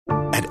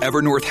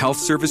Evernorth Health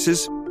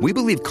Services, we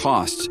believe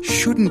costs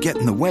shouldn't get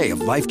in the way of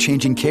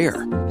life-changing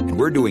care, and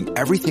we're doing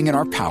everything in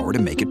our power to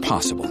make it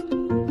possible.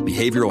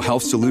 Behavioral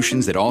health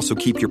solutions that also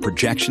keep your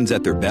projections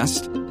at their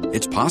best?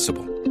 It's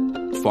possible.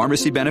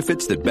 Pharmacy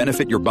benefits that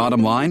benefit your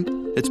bottom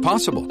line? It's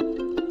possible.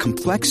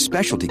 Complex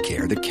specialty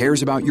care that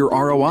cares about your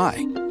ROI?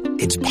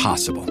 It's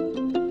possible.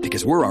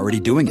 Because we're already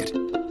doing it.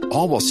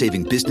 All while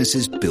saving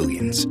businesses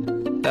billions.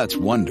 That's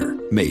Wonder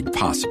made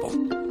possible.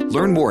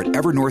 Learn more at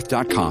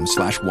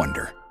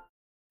evernorth.com/wonder.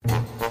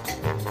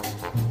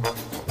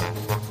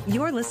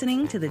 You're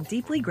listening to the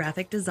Deeply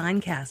Graphic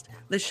Design Cast,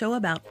 the show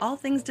about all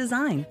things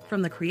design,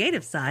 from the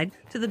creative side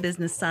to the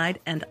business side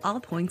and all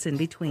points in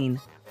between.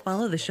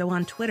 Follow the show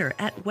on Twitter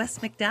at Wes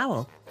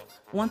McDowell.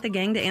 Want the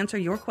gang to answer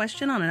your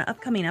question on an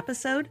upcoming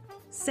episode?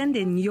 Send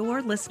in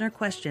your listener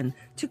question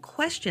to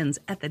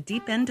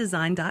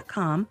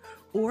questions@thedeependdesign.com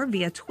or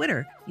via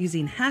Twitter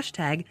using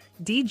hashtag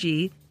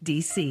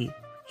DGDC.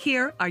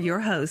 Here are your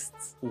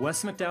hosts.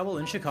 Wes McDowell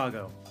in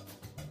Chicago.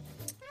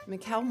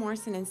 Mikkel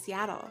Morrison in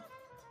Seattle.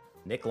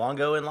 Nick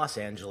Longo in Los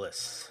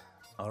Angeles.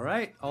 All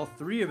right, all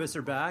three of us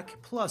are back,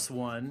 plus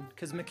one,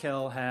 because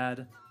Mikkel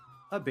had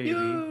a baby.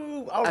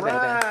 All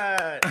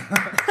right.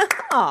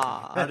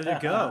 Aww. How did it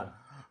go?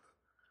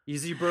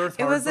 Easy birth,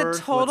 It hard was a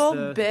birth? total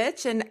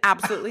bitch and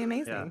absolutely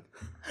amazing.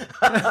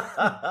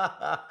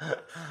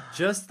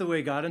 Just the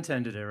way God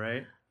intended it,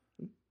 right?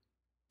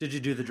 Did you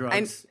do the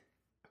drugs?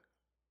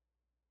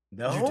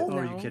 No.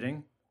 Are you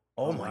kidding?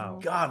 Oh my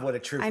God, what a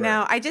trooper. I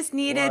know. I just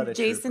needed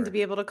Jason trooper. to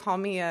be able to call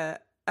me an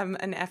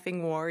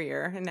effing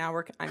warrior, and now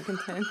I'm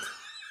content.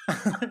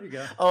 There you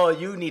go. Oh,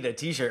 you need a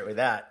t-shirt with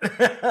that.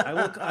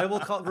 I will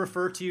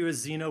refer to you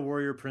as Xena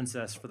Warrior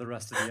Princess for the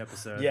rest of the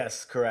episode.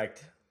 Yes,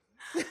 correct.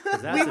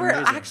 That's We were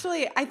amazing.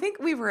 actually, I think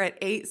we were at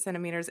 8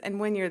 centimeters, and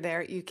when you're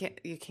there, you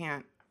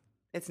can't.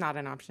 It's not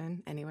an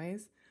option,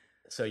 anyways.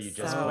 So you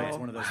just So- went. It's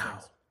one of those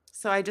things.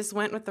 So I just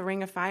went with the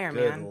Ring of Fire,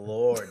 Good man.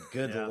 Lord,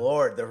 good Yeah.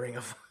 Lord, the Ring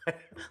of Fire.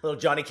 Little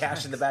Johnny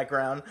Cash in the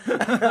background.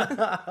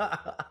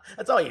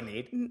 That's all you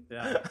need.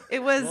 Yeah.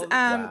 It was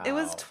Well, it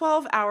was wow.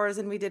 12 hours,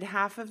 and we did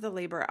half of the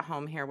labor at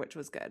home here, which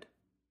was good.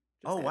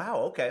 Oh, wow,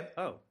 okay.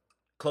 Oh.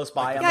 Close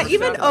by. Like I'm Yeah, looking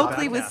even at the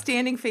Oakley back was half.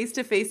 standing face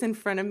to face in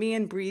front of me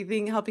and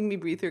breathing, helping me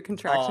breathe through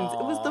contractions. It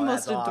was the Aw,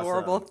 most that's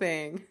adorable awesome.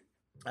 thing.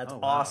 That's Oh,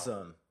 wow.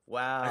 awesome.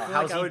 Wow. I feel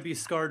How's like I he- would be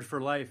scarred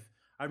for life.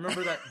 I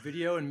remember that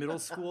video in middle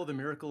school, The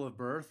Miracle of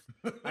Birth.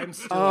 I'm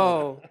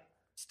still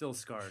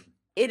scarred.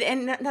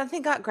 And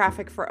nothing got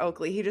graphic for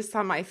Oakley. He just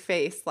saw my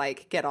face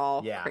like get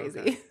all Yeah, crazy.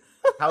 okay.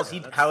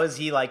 How is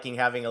he liking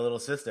having a little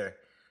sister?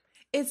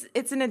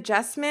 It's an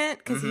adjustment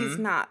because he's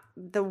Mm-hmm. not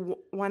the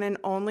one and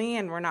only,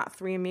 and we're not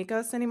three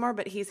amigos anymore.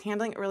 But he's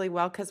handling it really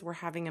well because we're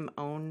having him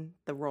own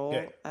the role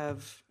Good.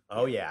 of.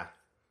 Oh yeah.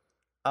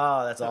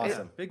 Oh, that's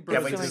awesome. Big Can't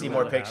brother's wait to doing see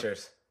well more to have.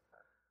 pictures.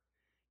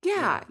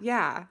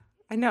 Yeah.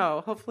 I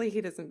know. Hopefully, he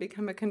doesn't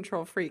become a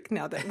control freak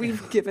now that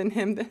we've given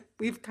him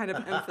we've kind of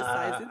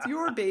emphasized it's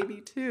your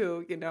baby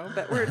too,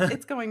 But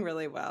it's going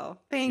really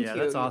well. Thank Yeah, you.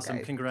 that's you awesome.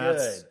 guys.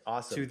 Congrats Good.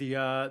 Awesome. to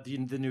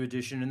the new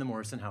addition in the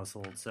Morrison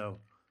household. So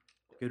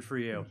good for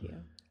you. Thank you.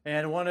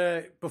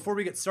 And before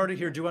we get started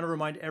here, do want to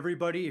remind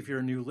everybody, if you're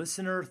a new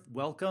listener,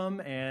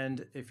 welcome.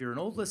 And if you're an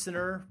old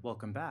listener,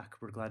 welcome back.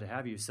 We're glad to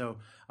have you. So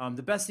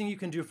the best thing you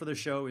can do for the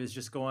show is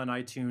just go on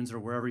iTunes or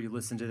wherever you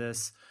listen to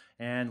this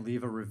and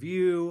leave a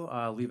review,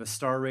 leave a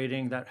star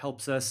rating. That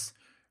helps us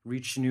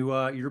reach new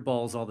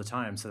earballs all the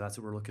time. So that's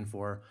what we're looking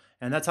for.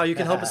 And that's how you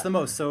can help us the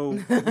most. So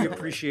we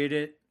appreciate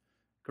it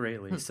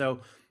greatly. So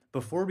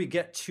before we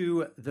get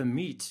to the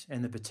meat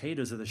and the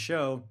potatoes of the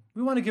show,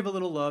 we want to give a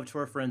little love to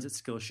our friends at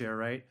Skillshare,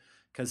 right?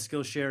 Because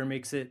Skillshare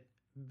makes it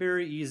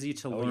very easy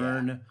to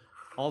learn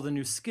all the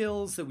new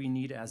skills that we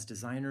need as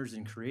designers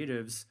and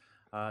creatives,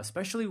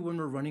 especially when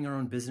we're running our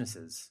own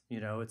businesses.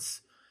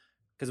 It's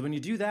because when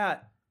you do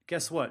that,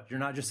 guess what? You're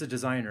not just a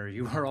designer.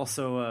 You are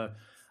also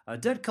a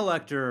debt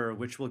collector,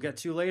 which we'll get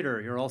to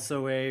later. You're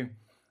also a,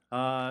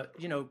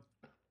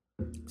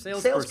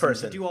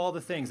 salesperson. You do all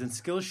the things. And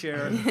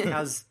Skillshare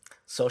has...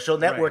 Social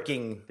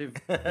networking.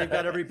 Right. They've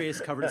got every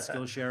base covered at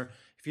Skillshare.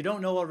 If you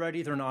don't know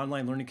already, they're an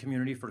online learning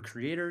community for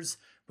creators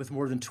with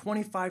more than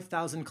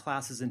 25,000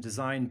 classes in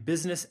design,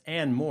 business,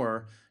 and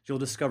more. You'll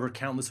discover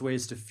countless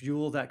ways to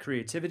fuel that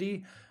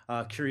creativity,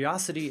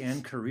 curiosity,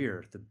 and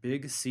career, the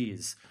big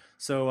C's.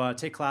 So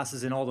take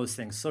classes in all those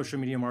things: social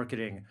media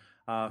marketing,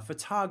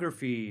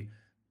 photography,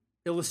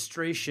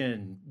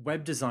 illustration,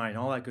 web design,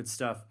 all that good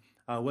stuff.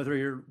 Whether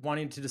you're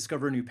wanting to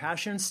discover a new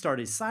passion, start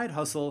a side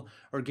hustle,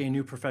 or gain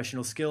new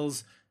professional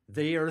skills,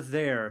 they are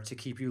there to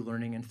keep you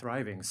learning and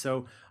thriving.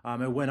 So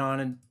I went on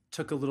and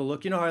took a little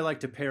look. You know how I like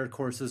to pair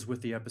courses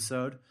with the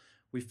episode?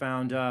 We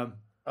found, I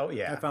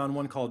found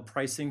one called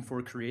Pricing for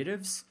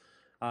Creatives.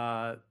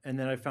 And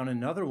then I found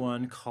another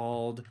one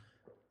called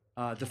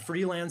The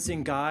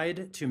Freelancing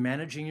Guide to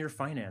Managing Your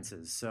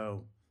Finances.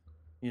 So,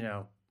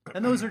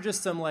 and those are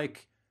just some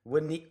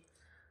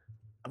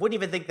I wouldn't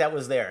even think that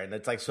was there, and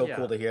it's so Yeah.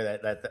 cool to hear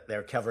that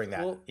they're covering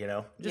that. Well, Just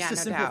Yeah, to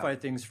no simplify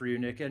doubt. things for you,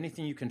 Nick,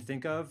 anything you can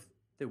think of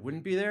that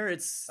wouldn't be there,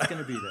 it's going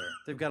to be there.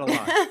 They've got a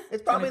lot.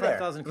 It's probably there.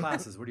 25,000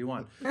 classes. What do you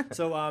want?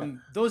 So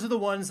those are the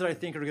ones that I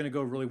think are going to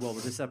go really well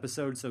with this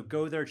episode. So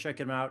go there, check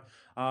them out.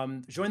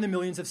 Join the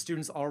millions of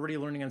students already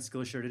learning on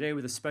Skillshare today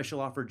with a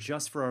special offer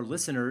just for our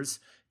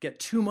listeners. Get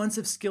 2 months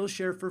of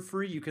Skillshare for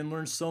free. You can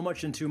learn so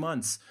much in 2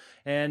 months.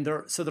 And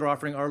they're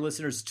offering our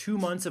listeners 2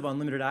 months of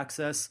unlimited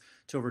access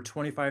to over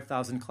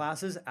 25,000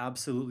 classes,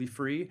 absolutely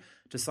free.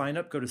 To sign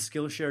up, go to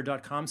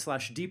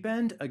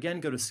Skillshare.com/deepend. Again,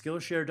 go to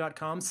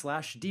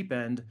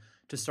Skillshare.com/deepend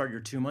to start your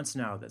 2 months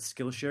now. That's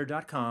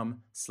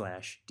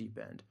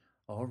Skillshare.com/deepend.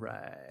 All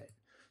right.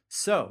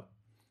 So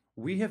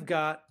we have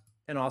got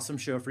an awesome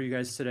show for you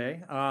guys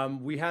today.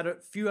 We had a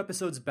few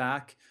episodes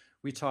back.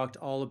 We talked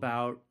all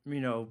about,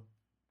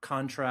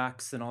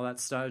 contracts and all that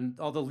stuff and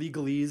all the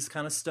legalese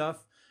kind of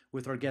stuff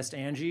with our guest,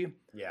 Angie.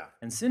 Yeah.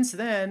 And since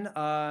then,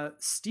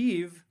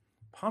 Steve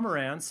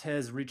Pomerantz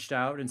has reached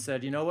out and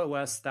said, you know what,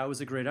 Wes, that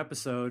was a great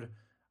episode.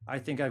 I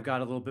think I've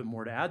got a little bit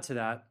more to add to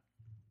that,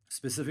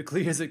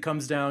 specifically as it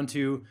comes down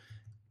to,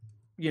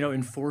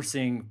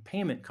 enforcing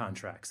payment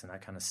contracts and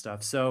that kind of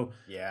stuff. So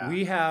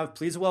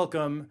please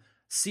welcome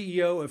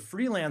CEO of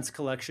Freelance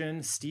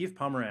Collection, Steve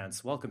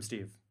Pomerantz. Welcome,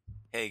 Steve.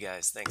 Hey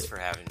guys, thanks for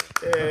having me.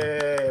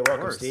 Hey,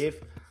 welcome,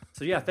 Steve.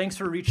 So thanks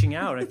for reaching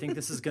out. I think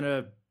this is going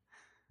to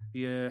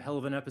be a hell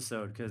of an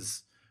episode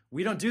because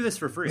we don't do this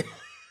for free.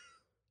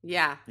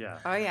 Yeah. Yeah.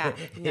 Oh, yeah.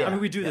 I mean,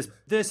 we do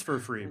this for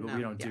free, but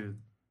we don't do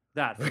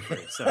that for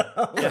free. So,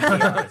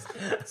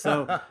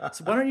 so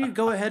why don't you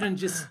go ahead and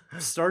just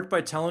start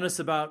by telling us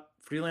about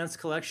Freelance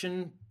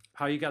Collection,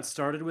 how you got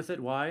started with it,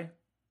 why?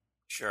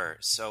 Sure.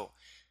 So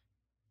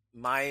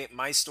my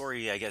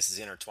story, I guess, is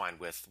intertwined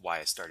with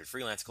why I started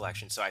Freelance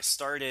Collection. So I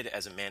started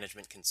as a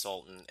management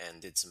consultant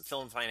and did some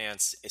film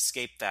finance,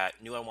 escaped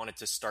that, knew I wanted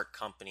to start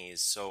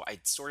companies. So I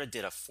sort of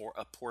did a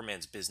poor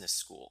man's business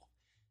school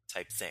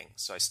type thing.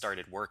 So I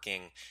started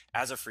working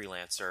as a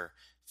freelancer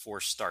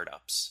for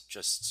startups,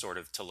 just sort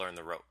of to learn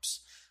the ropes.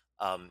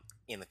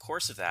 In the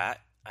course of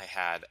that, I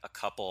had a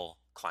couple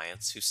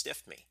clients who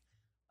stiffed me.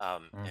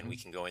 And we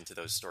can go into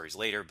those stories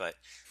later, but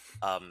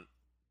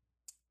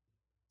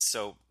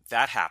so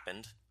that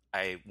happened.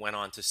 I went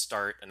on to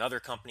start another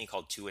company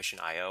called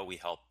Tuition.io. We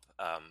help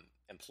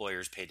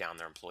employers pay down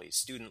their employees'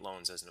 student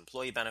loans as an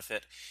employee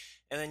benefit.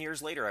 And then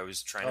years later, I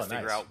was trying to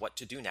figure out what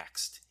to do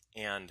next.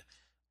 And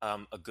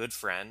a good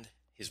friend,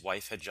 his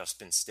wife had just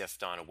been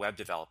stiffed on a web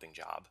developing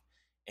job,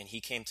 and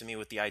he came to me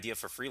with the idea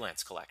for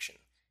Freelance Collection.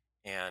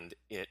 And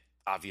it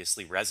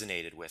obviously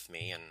resonated with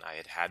me, and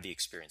I had the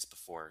experience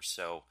before.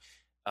 So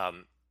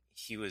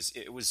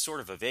it was sort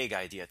of a vague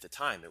idea at the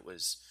time. It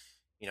was,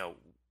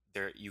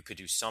 there you could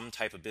do some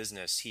type of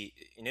business.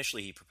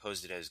 Initially he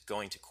proposed it as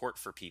going to court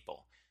for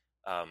people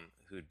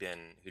who'd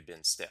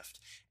been stiffed.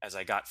 As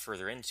I got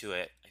further into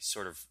it, I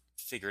sort of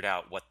figured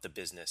out what the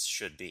business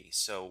should be.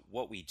 So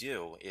what we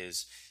do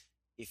is,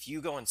 if you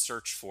go and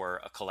search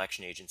for a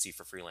collection agency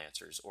for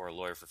freelancers or a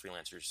lawyer for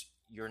freelancers,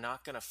 you're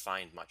not going to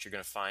find much. You're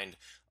going to find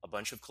a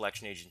bunch of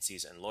collection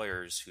agencies and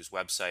lawyers whose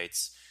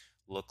websites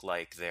look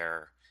like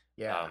they're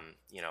a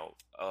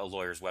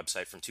lawyer's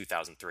website from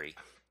 2003.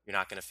 You're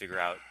not going to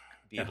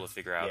be able to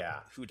figure out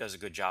who does a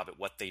good job at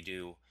what they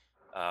do,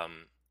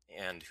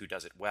 and who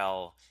does it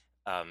well,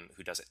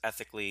 who does it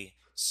ethically.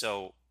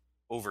 So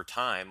over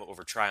time,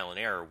 over trial and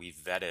error, we've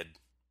vetted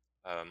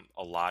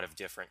a lot of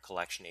different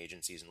collection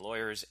agencies and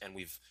lawyers, and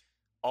we've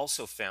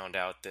also found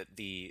out that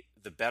the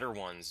better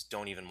ones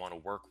don't even want to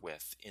work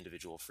with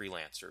individual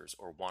freelancers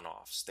or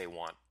one-offs. They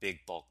want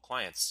big bulk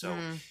clients. So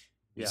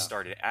we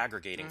started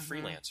aggregating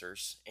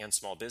freelancers and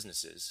small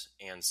businesses,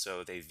 and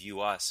so they view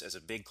us as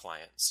a big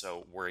client.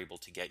 So we're able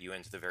to get you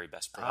into the very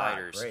best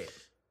providers,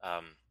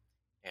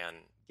 and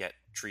get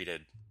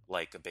treated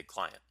like a big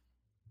client.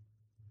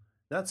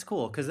 That's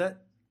cool, because that's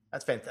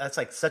fantastic. That's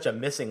like such a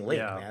missing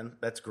link, man.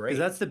 That's great.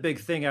 Because that's the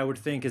big thing I would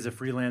think as a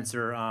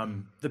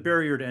freelancer, the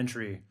barrier to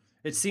entry.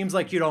 It seems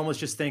like you'd almost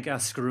just think,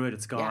 screw it,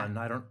 it's gone.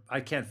 Yeah.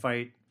 I can't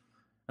fight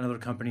another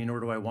company, nor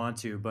do I want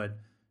to. But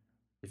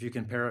if you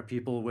can pair up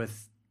people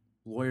with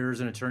lawyers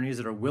and attorneys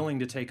that are willing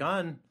to take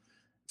on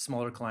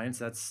smaller clients,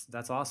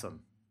 that's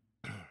awesome.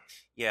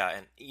 Yeah,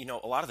 and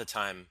a lot of the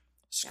time,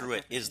 screw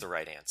it is the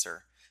right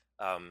answer.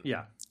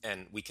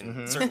 And we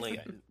can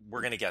certainly,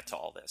 we're going to get to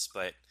all this,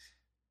 but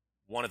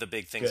one of the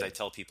big things I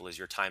tell people is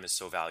your time is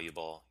so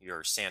valuable,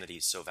 your sanity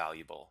is so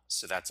valuable.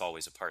 So that's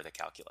always a part of the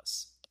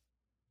calculus.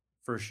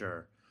 For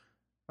sure.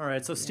 All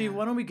right. So Steve,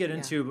 why don't we get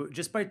into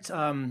just by,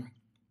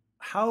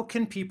 how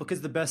can people,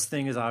 because the best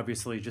thing is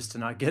obviously just to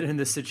not get in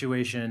this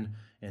situation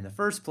in the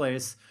first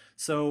place.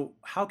 So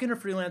how can a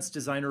freelance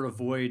designer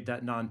avoid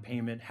that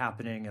non-payment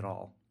happening at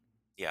all?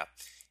 Yeah.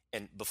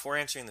 And before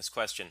answering this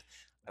question,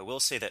 I will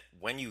say that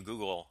when you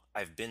Google,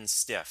 I've been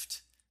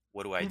stiffed,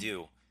 what do I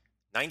do?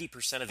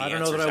 90% of the answers I don't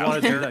know that I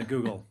want to do that,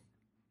 Google.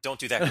 Don't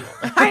do that,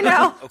 Google. I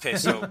know. Okay,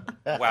 so,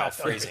 wow,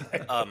 phrasing.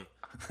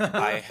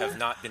 I have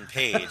not been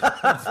paid for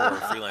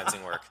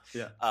freelancing work.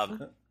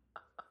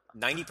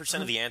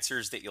 90% of the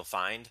answers that you'll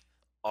find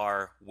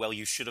are, well,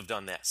 you should have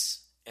done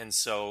this. And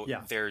so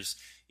there's,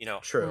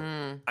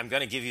 True. I'm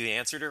going to give you the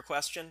answer to your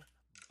question,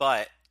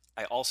 but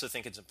I also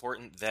think it's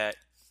important that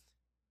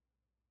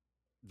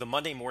the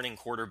Monday morning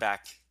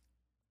quarterback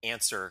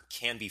answer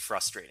can be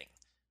frustrating.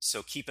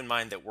 So keep in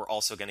mind that we're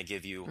also going to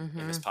give you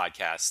in this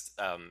podcast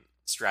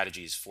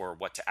strategies for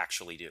what to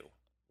actually do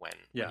when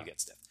you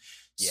get stiff.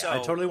 Yeah. So, I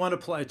totally want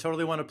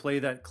to play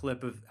that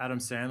clip of Adam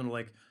Sandler,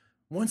 like,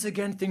 once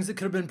again, things that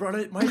could have been brought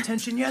to my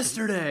attention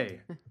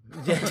yesterday.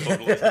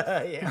 Totally.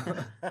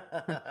 Yeah.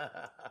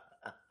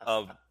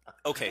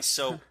 Okay,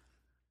 so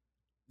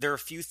there are a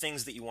few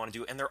things that you want to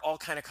do, and they're all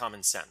kind of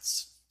common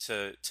sense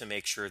to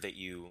make sure that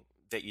you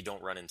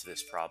don't run into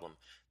this problem.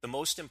 The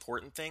most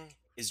important thing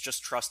is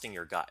just trusting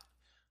your gut.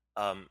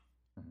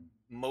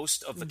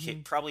 Most of the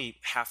probably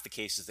half the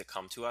cases that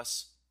come to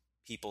us,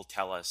 people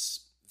tell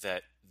us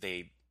that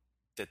they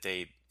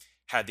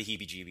had the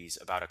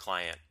heebie-jeebies about a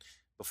client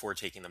before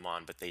taking them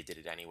on, but they did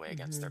it anyway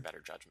against their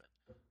better judgment.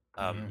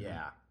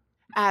 Yeah.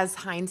 As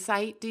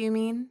hindsight, do you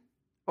mean,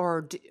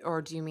 or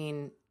do you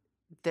mean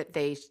that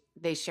they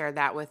shared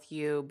that with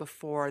you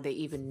before they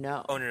even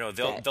know? Oh no,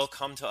 they'll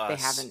come to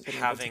us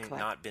having collect.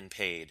 not been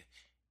paid,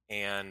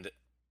 and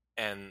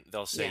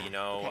they'll say,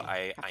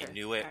 I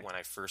knew it when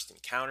I first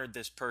encountered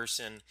this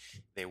person.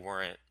 They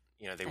weren't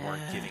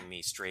giving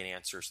me straight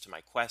answers to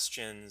my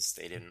questions.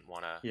 They didn't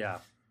want to. Yeah.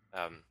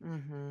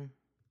 Mm-hmm.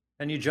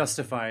 And you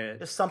justify it.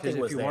 If something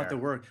was if you there. want the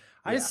work.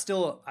 I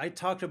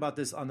talked about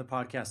this on the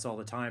podcast all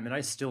the time, and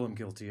I still am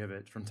guilty of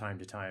it from time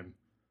to time.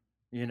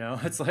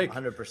 It's like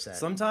 100%.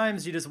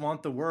 Sometimes you just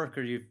want the work,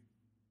 or you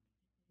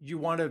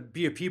want to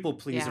be a people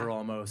pleaser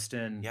almost,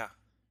 and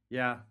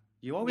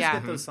you always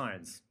get those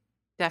signs.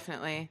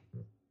 Definitely.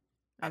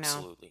 I know.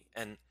 Absolutely.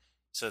 And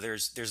so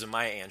there's a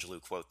Maya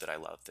Angelou quote that I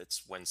love.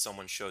 That's when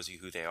someone shows you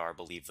who they are,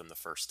 believe them the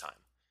first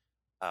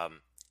time.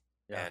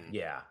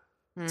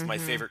 It's my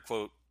favorite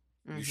quote.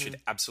 You should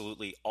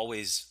absolutely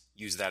always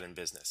use that in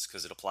business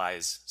because it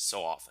applies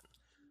so often.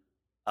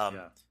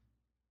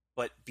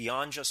 But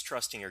beyond just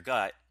trusting your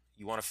gut,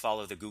 you want to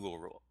follow the Google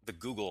rule.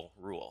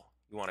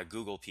 You want to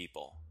Google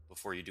people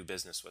before you do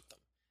business with them.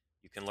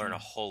 You can learn a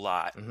whole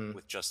lot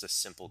with just a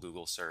simple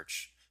Google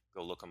search.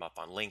 Go look them up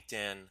on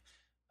LinkedIn.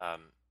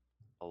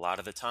 A lot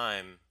of the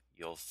time,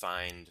 you'll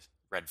find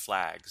red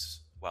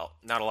flags. Well,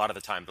 not a lot of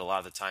the time, but a lot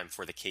of the time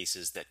for the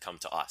cases that come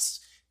to us,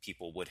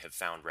 people would have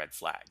found red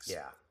flags.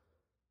 Yeah.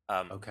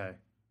 Okay.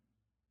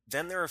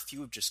 Then there are a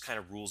few just kind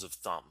of rules of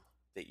thumb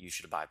that you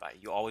should abide by.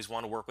 You always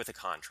want to work with a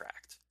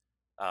contract.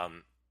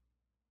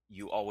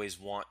 You always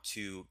want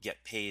to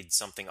get paid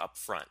something up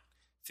front.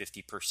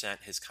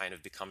 50% has kind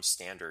of become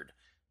standard.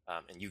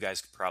 And you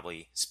guys could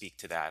probably speak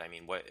to that. I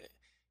mean, what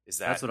is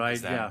that?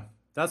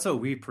 That's what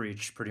we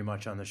preach pretty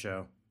much on the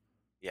show.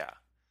 Yeah.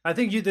 I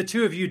think the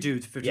two of you do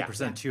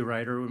 50% too,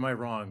 right? Or am I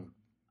wrong?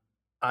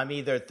 I'm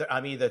either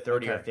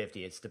 30 or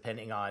 50. It's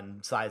depending on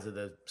size of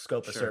the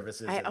scope of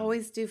services. I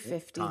always do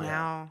 50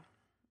 now.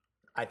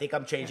 I think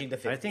I'm changing to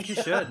 50. I think you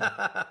should.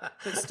 But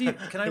Steve,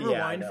 can I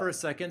rewind for a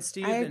second,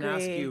 Steve, and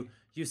ask you?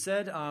 You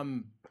said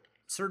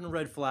certain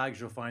red flags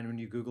you'll find when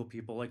you Google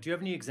people. Like, do you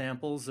have any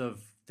examples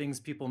of things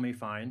people may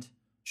find?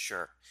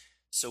 Sure.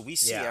 So we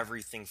see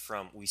everything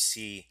from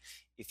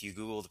if you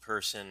Google the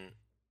person,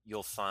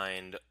 you'll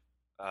find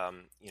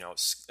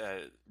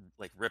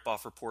like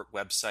rip-off report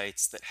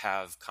websites that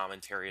have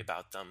commentary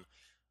about them.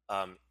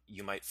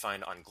 You might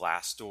find on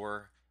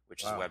Glassdoor,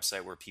 which is a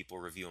website where people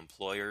review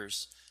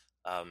employers.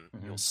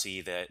 You'll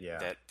see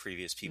that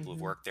previous people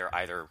who've worked there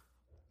either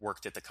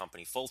worked at the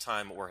company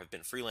full-time or have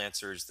been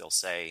freelancers. They'll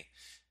say,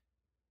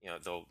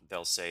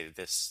 they'll say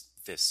this,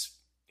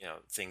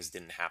 things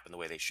didn't happen the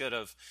way they should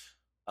have.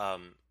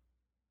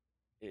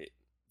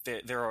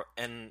 There are,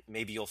 and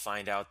maybe you'll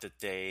find out that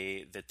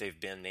they've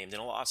been named in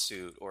a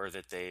lawsuit, or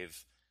that they've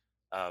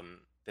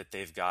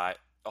got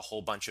a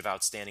whole bunch of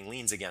outstanding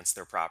liens against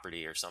their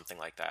property or something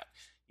like that.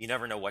 You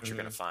never know what you're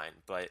going to find,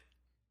 but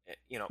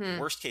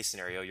worst case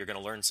scenario, you're going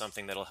to learn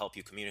something that'll help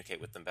you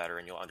communicate with them better,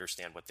 and you'll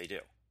understand what they do,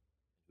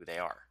 who they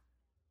are.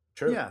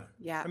 True.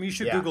 Yeah. I mean, you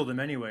should Google them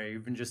anyway,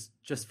 even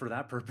just for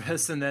that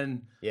purpose, and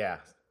then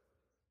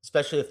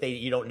especially if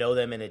you don't know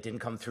them and it didn't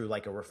come through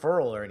like a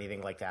referral or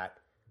anything like that.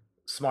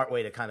 Smart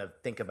way to kind of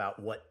think about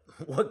what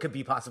could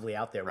be possibly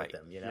out there with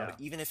them, But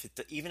even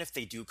if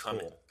they do come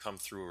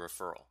through a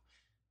referral,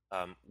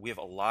 we have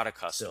a lot of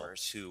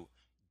customers who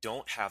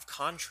don't have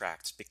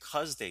contracts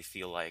because they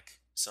feel like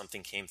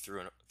something came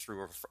through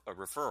a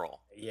referral.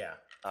 Yeah.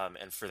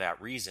 And for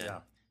that reason,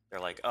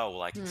 they're like, oh,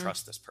 well, I can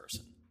trust this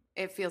person.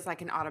 It feels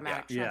like an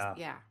automatic trust.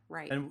 Yeah,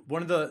 right. And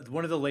one of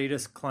the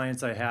latest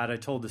clients I had, I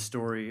told the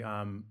story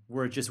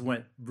where it just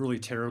went really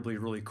terribly,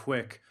 really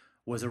quick,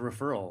 was a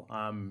referral.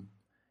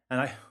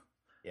 And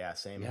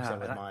same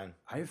with mine.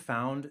 I've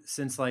found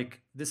since,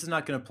 like, this is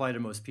not going to apply to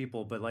most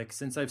people, but like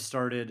since I've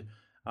started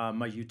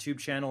my YouTube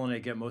channel and I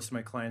get most of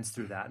my clients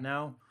through that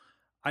now,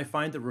 I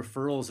find that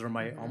referrals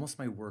are almost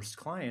my worst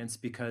clients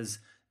because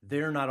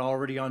they're not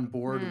already on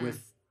board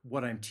with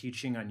what I'm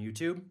teaching on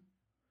YouTube.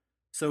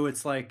 So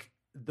it's like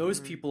those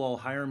people all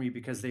hire me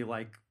because they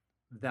like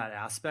that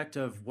aspect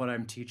of what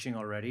I'm teaching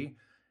already.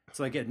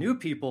 So I get new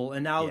people,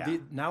 and now Yeah.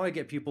 now I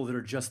get people that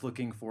are just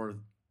looking for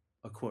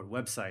a quote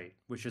website,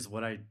 which is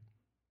what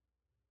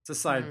it's a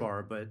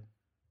sidebar, but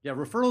yeah,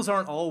 referrals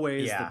aren't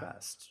always the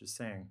best. Just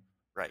saying.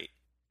 Right.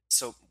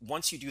 So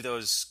once you do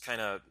those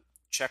kind of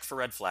check for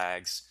red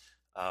flags,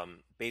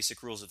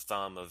 basic rules of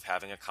thumb of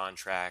having a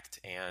contract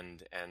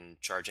and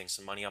charging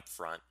some money up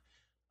front,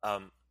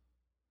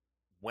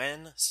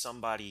 when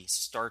somebody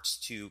starts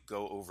to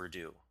go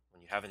overdue,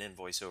 when you have an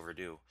invoice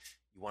overdue,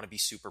 you want to be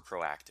super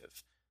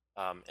proactive,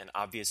 and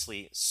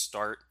obviously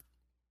start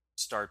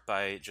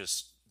by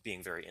just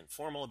being very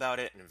informal about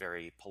it and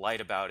very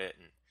polite about it,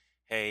 and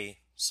hey,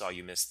 saw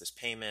you missed this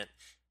payment.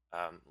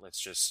 Let's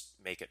just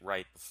make it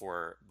right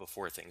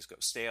before things go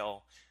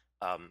stale,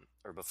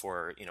 or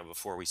before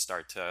we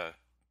start to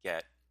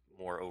get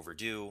more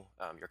overdue.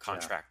 Your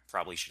contract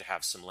probably should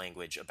have some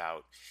language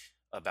about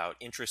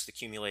interest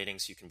accumulating,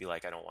 so you can be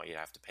like, I don't want you to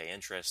have to pay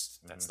interest.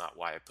 That's not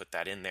why I put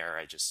that in there.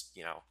 I just,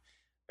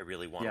 I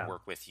really want to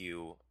work with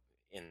you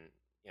in,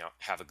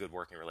 have a good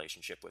working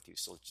relationship with you.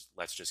 So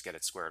let's just get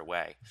it squared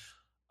away.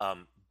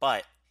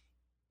 But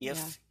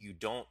if you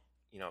don't,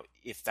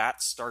 if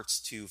that starts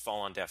to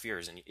fall on deaf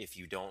ears, and if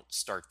you don't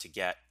start to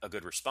get a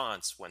good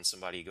response when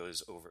somebody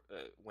goes over,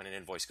 when an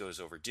invoice goes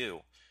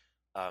overdue,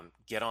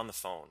 get on the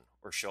phone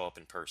or show up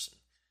in person.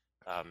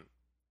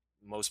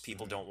 Most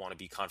people don't want to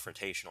be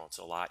confrontational. It's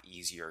a lot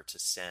easier to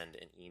send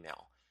an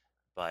email,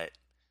 but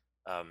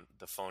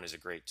the phone is a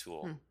great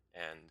tool,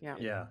 and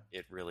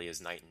it really is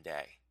night and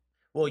day.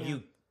 Well,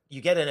 you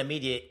get an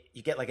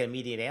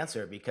immediate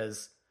answer,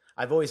 because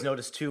I've always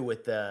noticed too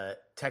with the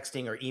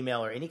texting or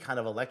email or any kind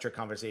of electric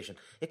conversation,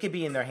 it could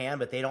be in their hand,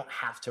 but they don't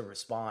have to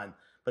respond.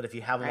 But if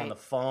you have them on the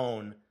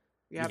phone,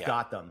 you've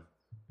got them.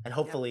 And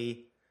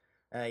hopefully,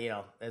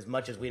 as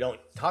much as we don't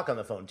talk on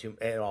the phone too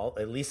at all,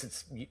 at least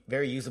it's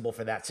very usable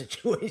for that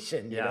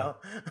situation, you know?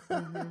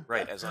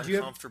 Right. As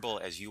uncomfortable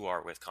as you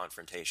are with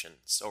confrontation,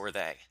 so are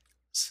they.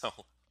 So.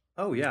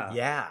 Oh,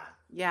 yeah.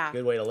 Yeah.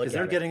 Good way to look at it. Because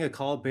they're getting a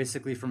call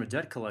basically from a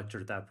debt collector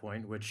at that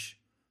point, which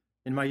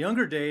in my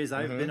younger days,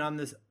 I've been on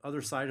this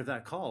other side of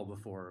that call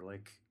before.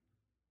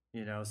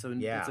 So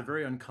it's a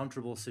very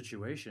uncomfortable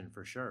situation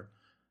for sure.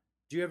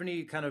 Do you have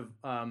any kind of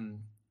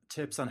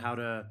tips on how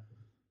to,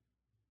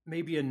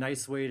 maybe a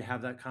nice way to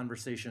have that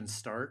conversation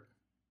start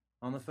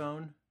on the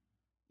phone?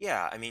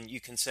 Yeah, I mean, you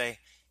can say,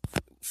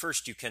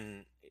 first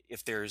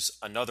if there's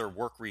another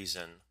work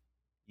reason,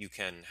 you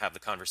can have the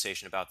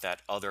conversation about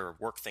that other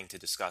work thing to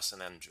discuss, and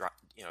then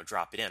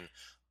drop it in.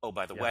 Oh,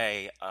 by the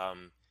way,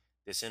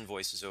 this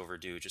invoice is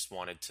overdue. Just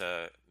wanted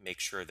to make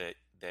sure that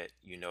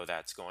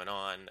that's going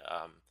on.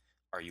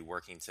 Are you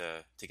working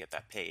to get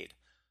that paid?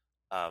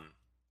 Or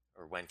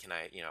when can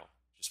I,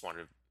 just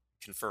wanted to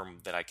confirm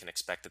that I can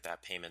expect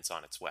that payment's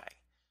on its way.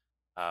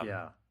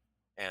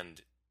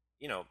 And,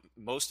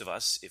 most of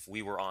us, if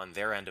we were on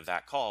their end of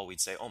that call, we'd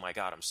say, oh my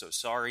God, I'm so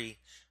sorry.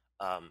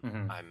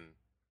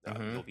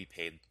 You'll be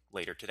paid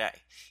later today.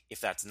 If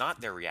that's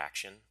not their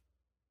reaction,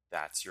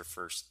 that's your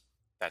first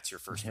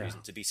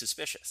reason to be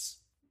suspicious.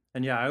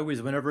 And I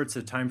always, whenever it's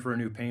a time for a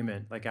new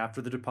payment, like after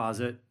the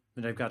deposit,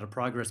 and I've got a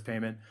progress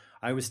payment,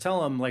 I always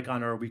tell them, like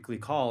on our weekly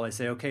call, I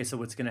say, okay, so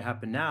what's going to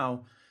happen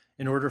now?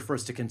 In order for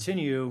us to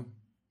continue,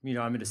 I'm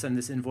going to send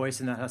this invoice,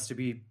 and that has to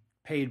be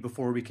paid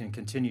before we can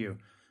continue.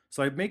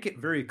 So I make it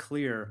very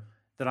clear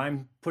that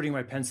I'm putting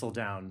my pencil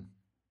down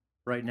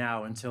right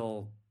now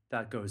until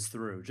that goes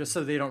through, just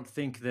so they don't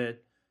think that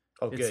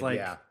I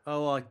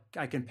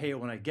can pay it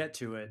when I get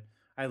to it.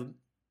 I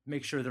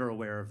make sure they're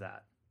aware of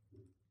that.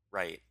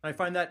 Right. I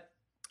find that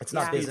it's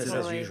not business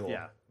as usual.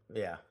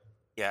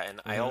 Yeah, and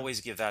I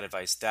always give that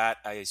advice. That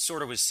I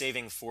sort of was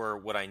saving for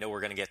what I know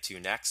we're going to get to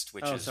next,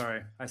 which is...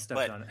 sorry, I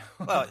stepped on it.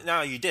 Well,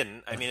 no, you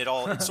didn't. I mean, it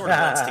sort of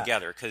blends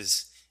together,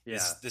 because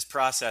this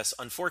process,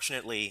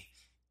 unfortunately,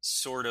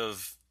 sort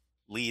of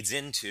leads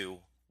into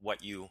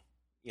what you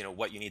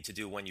need to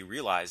do when you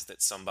realize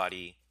that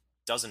somebody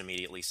doesn't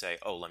immediately say,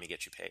 oh, let me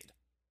get you paid.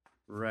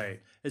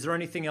 Right. Is there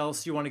anything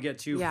else you want to get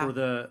to for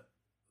the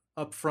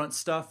upfront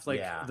stuff, like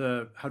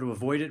the how to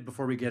avoid it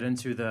before we get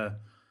into the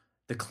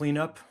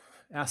cleanup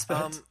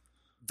aspect?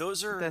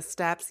 Those are the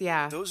steps.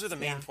 Those are the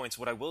main points.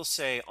 What I will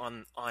say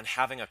on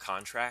having a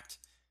contract,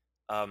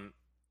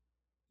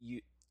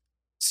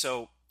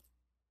 so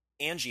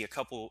Angie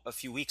a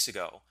few weeks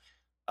ago,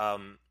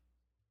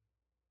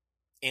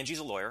 Angie's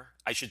a lawyer.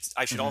 I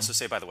should also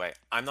say, by the way,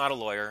 I'm not a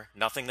lawyer.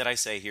 Nothing that I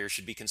say here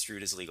should be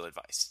construed as legal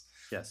advice.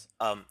 Yes.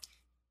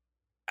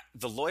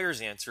 The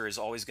lawyer's answer is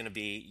always going to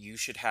be, you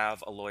should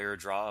have a lawyer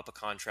draw up a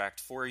contract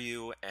for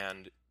you,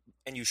 and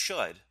you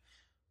should.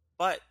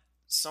 But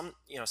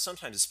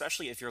sometimes,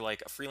 especially if you're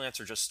like a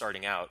freelancer just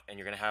starting out and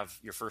you're going to have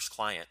your first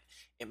client,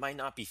 it might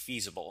not be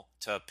feasible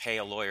to pay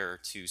a lawyer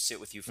to sit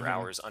with you for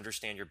hours,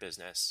 understand your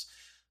business.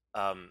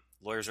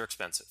 Lawyers are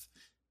expensive.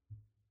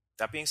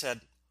 That being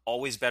said,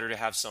 always better to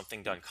have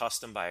something done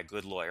custom by a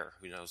good lawyer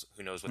who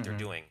knows what they're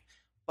doing.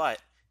 But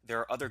there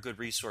are other good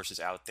resources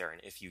out there,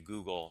 and if you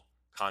Google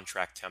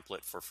contract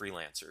template for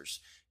freelancers,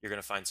 you're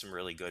going to find some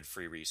really good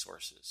free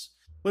resources.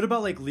 What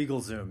about like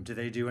LegalZoom? Do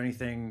they do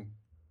anything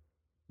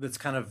that's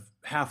kind of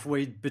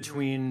halfway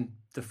between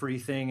the free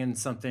thing and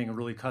something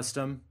really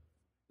custom?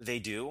 They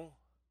do.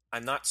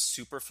 I'm not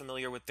super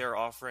familiar with their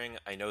offering.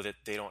 I know that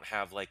they don't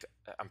have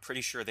I'm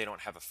pretty sure they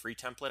don't have a free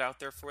template out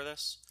there for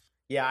this.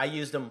 Yeah, I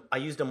used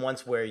them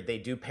once where they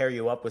do pair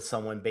you up with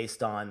someone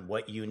based on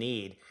what you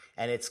need,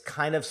 and it's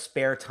kind of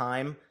spare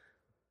time.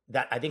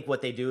 That I think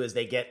what they do is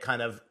they get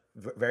kind of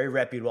very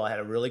reputable. I had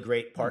a really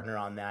great partner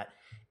on that,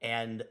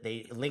 and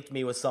they linked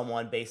me with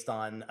someone based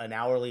on an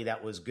hourly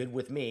that was good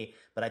with me,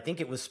 but I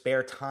think it was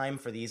spare time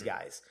for these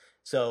guys.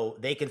 So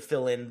they could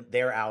fill in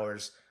their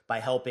hours by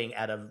helping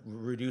at a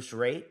reduced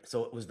rate.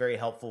 So it was very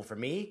helpful for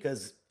me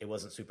because it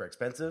wasn't super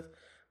expensive,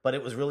 but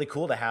it was really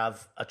cool to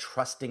have a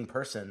trusting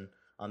person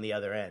on the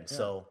other end. Yeah.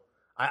 So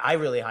I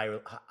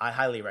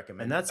highly recommend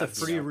it. And that's a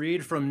free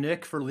read from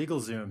Nick for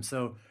LegalZoom.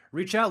 So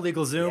reach out,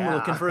 LegalZoom. Yeah, we're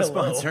looking for a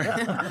sponsor.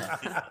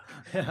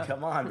 Yeah.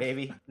 Come on,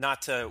 baby. We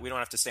don't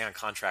have to stay on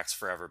contracts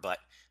forever, but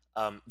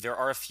there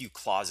are a few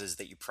clauses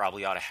that you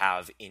probably ought to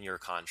have in your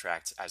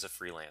contract as a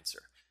freelancer.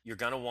 You're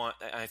going to want,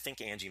 I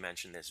think Angie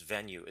mentioned this,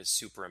 venue is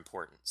super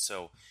important.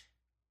 So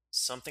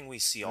something we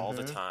see all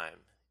the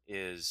time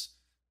is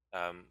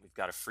we've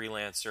got a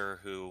freelancer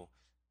who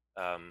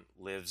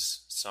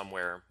lives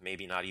somewhere,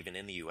 maybe not even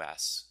in the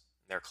US.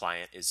 Their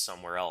client is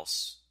somewhere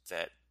else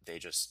that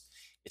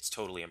it's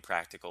totally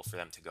impractical for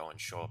them to go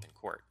and show up in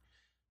court.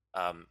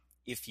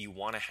 If you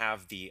want to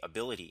have the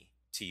ability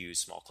to use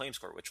small claims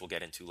court, which we'll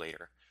get into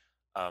later,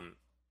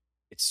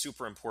 it's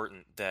super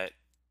important that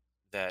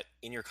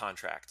in your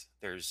contract,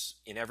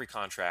 in every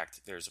contract,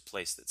 there's a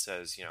place that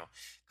says,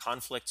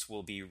 conflicts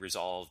will be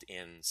resolved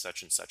in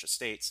such and such a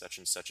state, such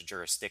and such a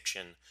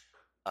jurisdiction.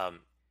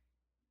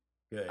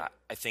 Good.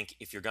 I think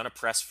if you're going to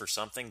press for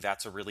something,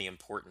 that's a really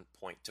important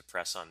point to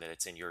press on, that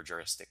it's in your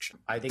jurisdiction.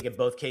 I think in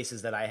both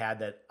cases that I had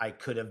that I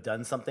could have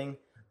done something,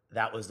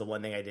 that was the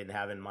one thing I didn't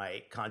have in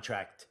my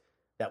contract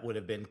that would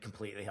have been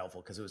completely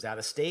helpful because it was out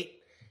of state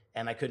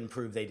and I couldn't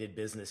prove they did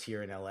business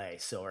here in LA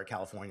or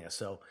California.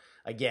 So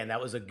again,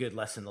 that was a good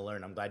lesson to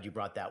learn. I'm glad you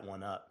brought that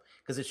one up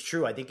because it's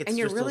true. I think it's and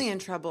you're really in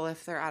trouble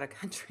if they're out of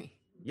country.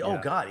 Oh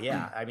God,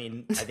 yeah. I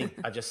mean, I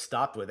think I just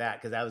stopped with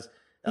that because that was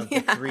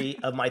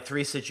my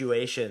three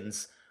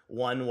situations.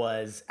 One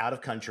was out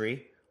of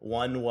country,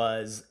 one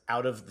was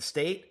out of the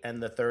state,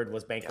 and the third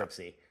was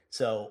bankruptcy. Yeah.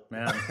 So,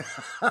 man,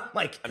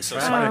 I'm so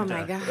sorry. Oh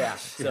my gosh. Yeah.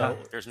 So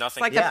there's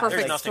nothing. It's like a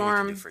perfect there's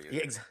storm. We can do for you.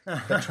 Yeah, exactly.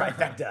 The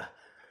trifecta.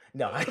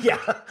 No,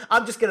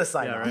 I'm just gonna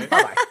sign off. Right?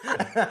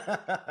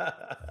 Bye-bye.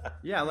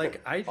 Yeah,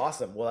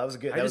 awesome. Well, that was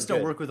good. I just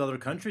don't work with other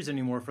countries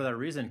anymore for that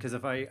reason. Because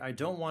if I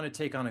don't want to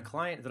take on a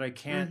client that I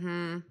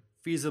can't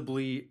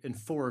feasibly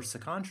enforce a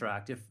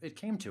contract if it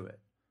came to it.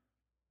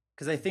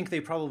 Because I think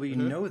they probably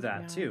know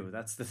that too.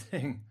 That's the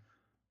thing.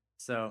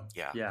 So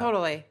yeah.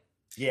 Totally.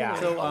 Yeah.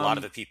 So a lot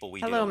of the people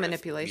we deal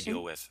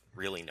manipulation. with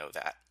really know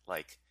that.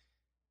 A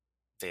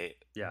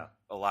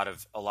lot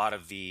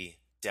of the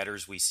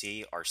debtors we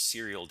see are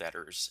serial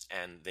debtors,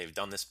 and they've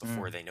done this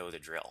before. They know the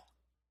drill.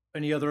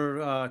 Any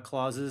other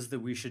clauses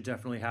that we should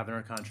definitely have in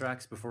our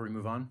contracts before we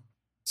move on?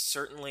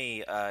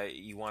 Certainly,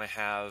 you want to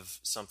have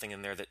something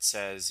in there that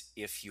says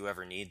if you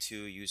ever need to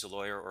use a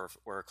lawyer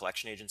or a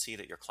collection agency,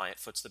 that your client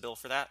foots the bill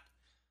for that.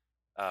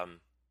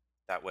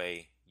 That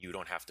way, you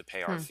don't have to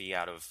pay our fee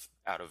out of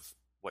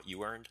what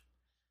you earned.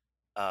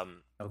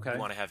 Okay. You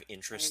want to have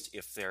interest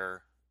if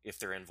their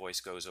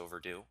invoice goes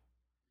overdue.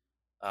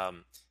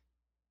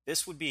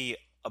 This would be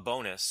a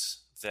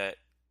bonus that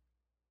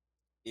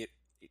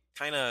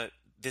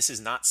this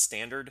is not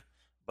standard,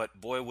 but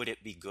boy, would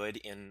it be good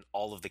in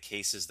all of the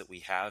cases that we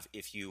have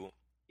if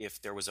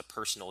there was a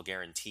personal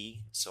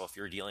guarantee. So if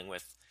you're dealing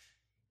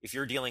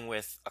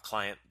with a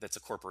client that's a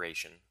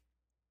corporation,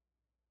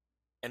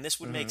 and this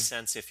would make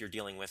sense if you're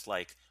dealing with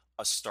like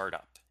a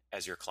startup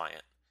as your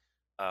client,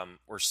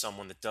 or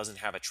someone that doesn't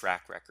have a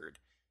track record,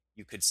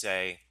 you could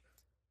say,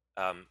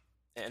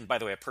 and by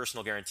the way, a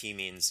personal guarantee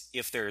means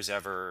if there's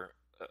ever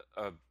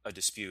a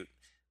dispute,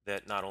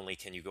 that not only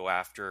can you go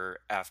after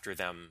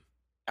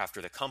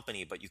the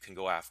company, but you can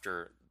go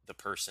after the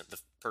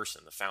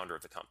founder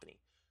of the company,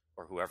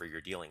 or whoever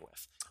you're dealing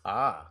with.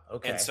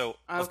 Okay. And so,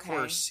 of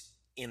course,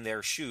 in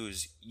their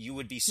shoes, you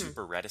would be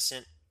super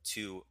reticent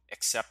to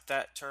accept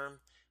that term.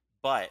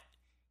 But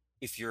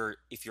if you're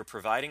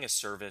providing a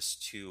service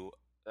to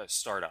a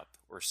startup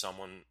or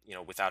someone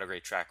without a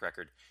great track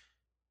record,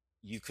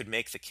 you could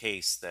make the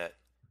case that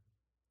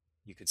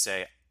you could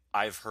say,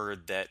 I've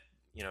heard that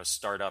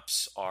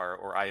startups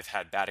or I've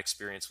had bad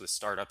experience with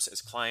startups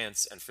as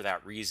clients, and for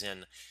that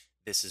reason,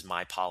 this is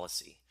my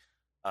policy.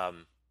 But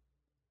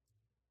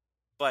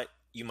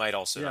you might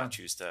also not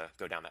choose to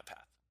go down that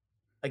path.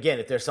 Again,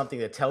 if there's something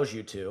that tells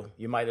you to,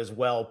 you might as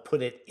well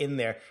put it in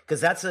there,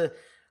 because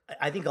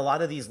I think a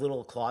lot of these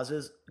little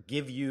clauses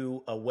give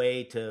you a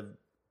way to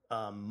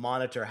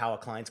monitor how a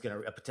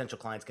potential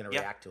client's going to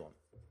react to them.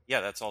 Yeah,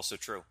 that's also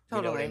true.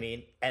 You know what I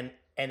mean? And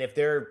if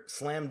they're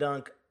slam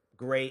dunk,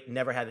 great,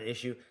 never had an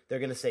issue, they're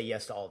going to say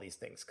yes to all these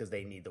things because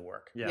they need the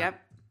work. Yeah.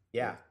 Yep.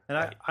 Yeah. And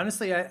I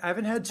honestly, I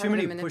haven't had too Part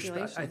of many the pushback.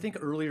 manipulation. I think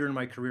earlier in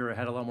my career, I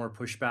had a lot more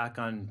pushback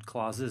on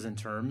clauses and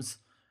terms.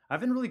 I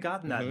haven't really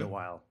gotten that in a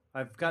while.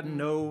 I've gotten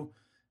no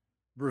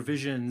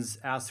revisions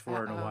asked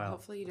for in a while.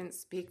 Hopefully you didn't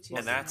speak too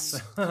And soon.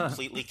 that's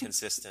completely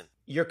consistent.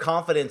 Your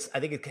confidence, I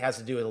think it has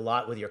to do with a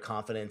lot with your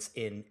confidence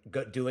in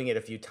doing it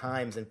a few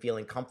times and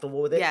feeling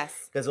comfortable with it. Yes.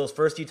 Because those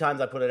first few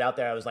times I put it out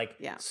there, I was like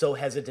so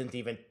hesitant to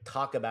even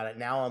talk about it.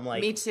 Now I'm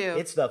like, Me too.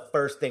 It's the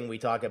first thing we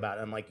talk about.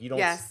 I'm like,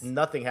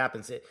 nothing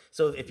happens.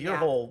 So if your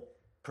whole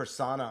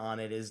persona on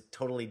it is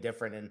totally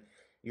different and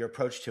your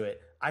approach to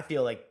it, I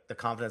feel like the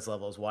confidence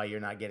level is why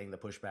you're not getting the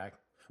pushback.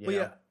 Well,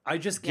 yeah, I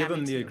just give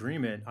them the too.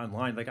 agreement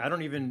online. Like I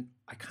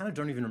kind of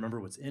don't even remember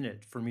what's in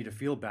it for me to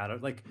feel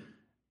bad. Like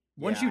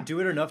once you do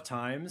it enough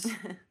times,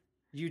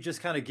 you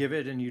just kind of give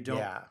it and you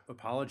don't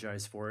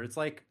apologize for it. It's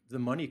like the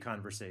money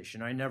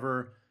conversation. I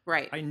never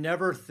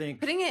think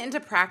putting it into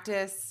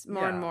practice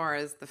more and more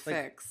is the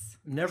fix.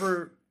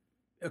 Never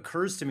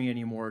occurs to me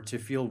anymore to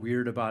feel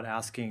weird about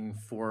asking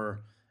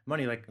for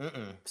money. Like as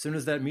soon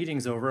as that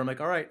meeting's over, I'm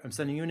like, all right, I'm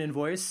sending you an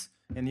invoice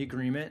and the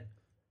agreement.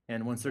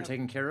 And once they're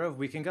taken care of,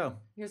 we can go.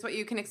 Here's what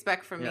you can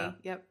expect from me.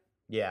 Yep.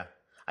 Yeah.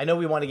 I know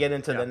we want to get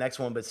into the next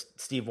one, but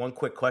Steve, one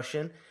quick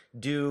question.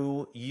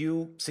 Do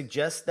you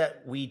suggest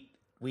that we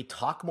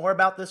talk more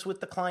about this with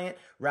the client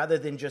rather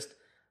than just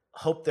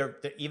hope they're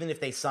even if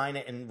they sign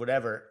it and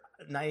whatever,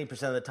 90%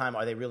 of the time,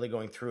 are they really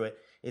going through it?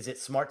 Is it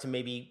smart to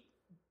maybe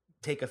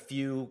take a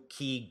few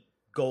key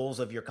goals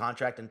of your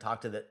contract and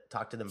talk to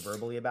them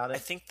verbally about it? I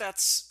think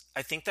that's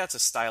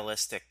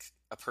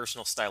a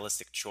personal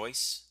stylistic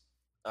choice.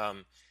 I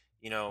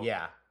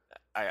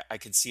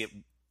could see it.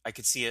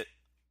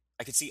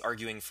 I could see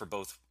arguing for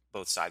both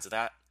sides of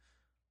that.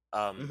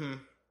 I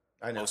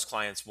know. Most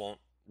clients won't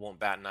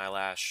bat an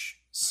eyelash.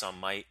 Some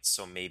might.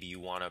 So maybe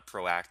you want to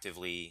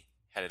proactively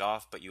head it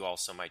off, but you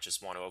also might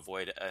just want to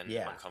avoid an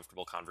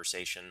uncomfortable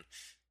conversation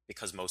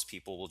because most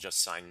people will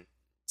just sign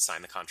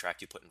the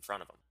contract you put in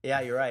front of them.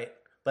 Yeah, you're right.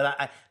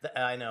 But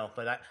I know.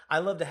 But I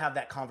love to have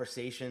that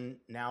conversation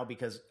now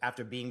because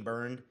after being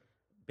burned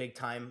big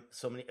time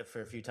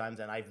for a few times,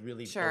 and I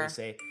really always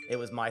say it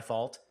was my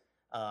fault.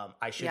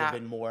 I should have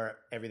been more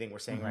everything we're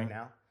saying right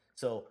now.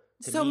 So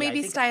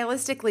maybe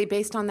stylistically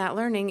based on that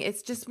learning,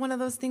 it's just one of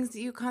those things that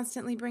you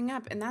constantly bring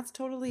up, and that's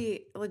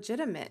totally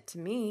legitimate to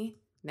me,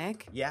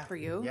 Nick. Yeah, for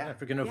you. Yeah, if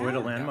you're gonna avoid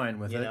a landmine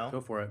with it, go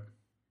for it.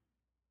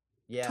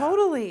 Yeah,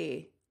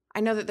 totally.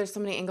 I know that there's so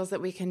many angles that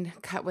we can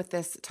cut with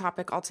this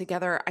topic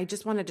altogether. I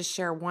just wanted to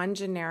share one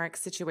generic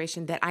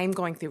situation that I'm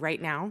going through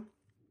right now.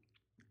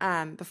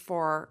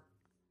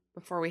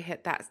 Before we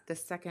hit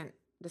this second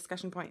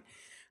discussion point.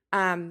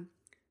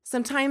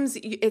 Sometimes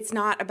it's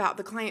not about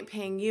the client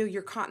paying you.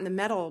 You're caught in the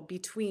middle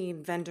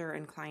between vendor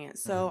and client.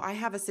 So I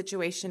have a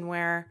situation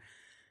where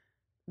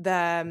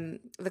the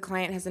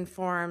client has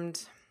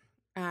informed.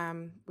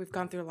 We've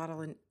gone through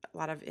a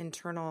lot of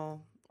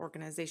internal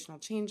organizational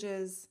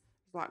changes.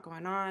 There's a lot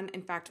going on.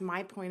 In fact,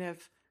 my point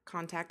of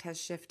contact has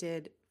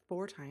shifted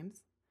 4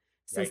 times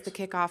since the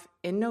kickoff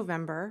in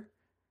November.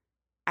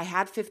 I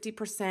had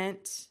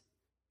 50%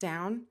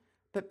 down,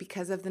 but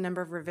because of the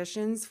number of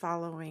revisions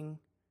following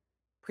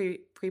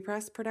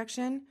pre-press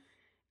production,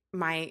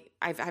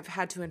 I've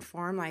had to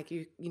inform, like,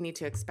 you need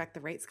to expect the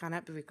rate's gone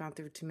up, but we've gone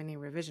through too many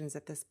revisions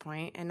at this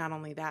point. And not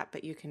only that,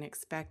 but you can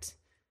expect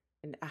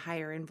a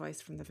higher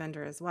invoice from the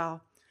vendor as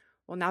well.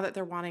 Well, now that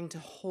they're wanting to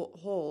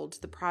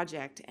hold the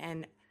project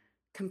and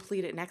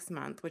complete it next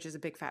month, which is a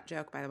big fat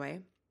joke, by the way,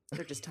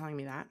 they're just telling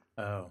me that.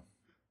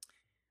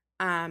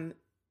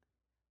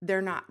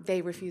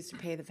 They refuse to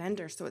pay the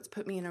vendor. So it's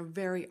put me in a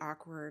very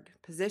awkward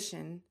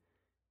position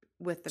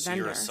with the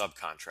vendor. So you're a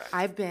subcontract.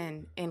 I've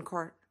been in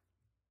court.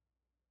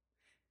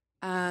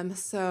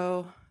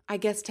 So I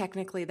guess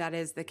technically that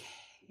is the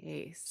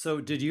case.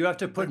 So did you have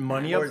to put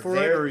money up for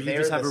it, or you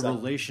just have a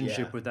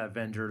relationship with that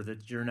vendor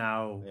that you're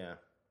now? Yeah.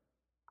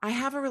 I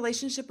have a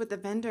relationship with the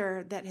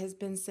vendor that has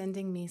been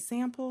sending me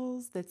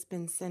samples, that's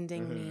been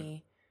sending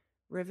me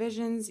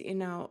revisions,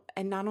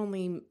 and not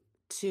only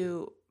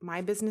to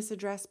my business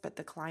address, but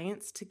the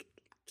clients, to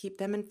keep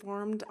them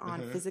informed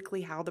on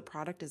physically how the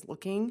product is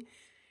looking.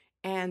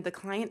 And the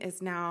client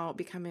is now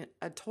becoming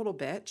a total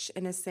bitch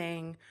and is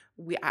saying,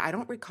 I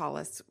don't recall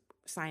us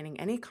signing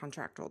any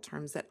contractual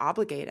terms that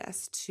obligate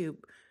us to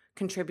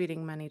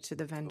contributing money to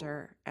the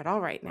vendor at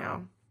all right now.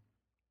 Wow.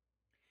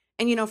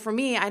 And, for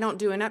me, I don't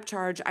do an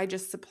upcharge. I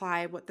just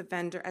supply what the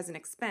vendor as an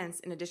expense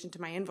in addition to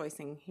my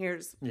invoicing.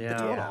 Here's the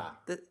total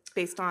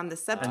based on the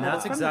subtotal. And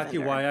that's exactly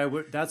why I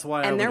would. That's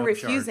why. And I would they're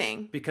upcharge,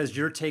 refusing because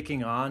you're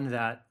taking on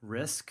that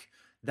risk.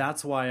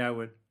 That's why I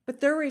would. But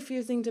they're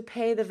refusing to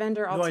pay the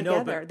vendor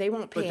altogether. They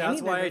won't pay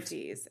any vendor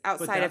fees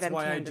outside of MKN Design. That's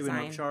why I do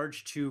an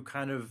upcharge to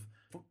kind of.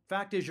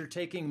 Fact is, you're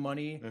taking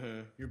money.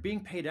 You're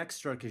being paid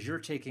extra because you're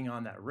taking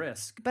on that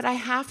risk. But I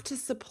have to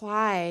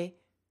supply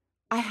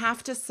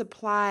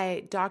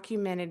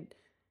documented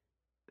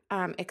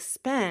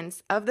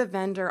expense of the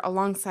vendor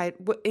alongside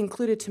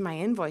included to my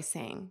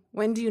invoicing.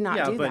 When do you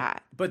not do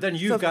that? But then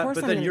your and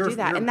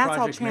that's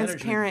all project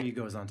transparent. management fee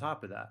goes on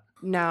top of that.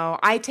 No,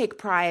 I take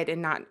pride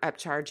in not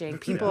upcharging.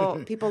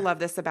 People love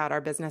this about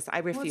our business. I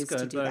refuse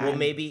to do that. Well,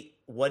 maybe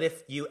what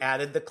if you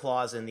added the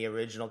clause in the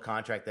original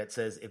contract that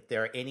says if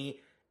there are any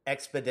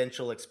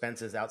exponential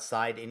expenses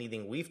outside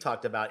anything we've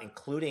talked about,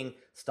 including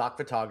stock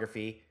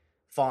photography,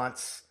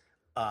 fonts,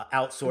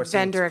 outsourcing,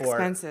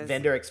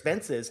 vendor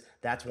expenses,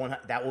 that's one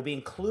that will be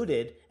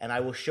included, and I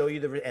will show you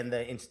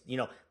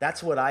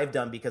that's what I've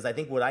done, because I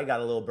think what I got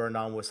a little burned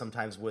on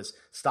was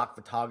stock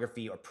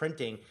photography or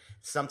printing.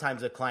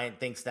 Sometimes a client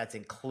thinks that's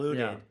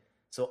included,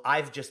 so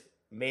I've just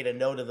made a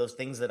note of those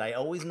things that I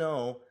always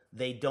know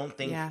they don't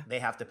think they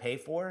have to pay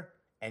for,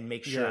 and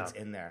make sure it's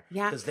in there.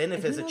 Yeah, because then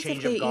if there's a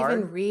change of guard,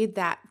 even read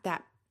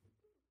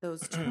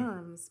those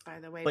terms, by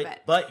the way.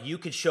 But you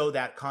could show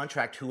that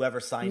contract whoever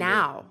signed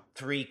it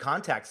 3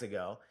 contacts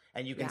ago,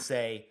 and you can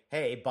say,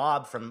 "Hey,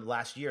 Bob from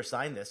last year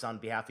signed this on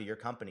behalf of your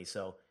company."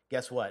 So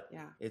guess what?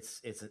 Yeah,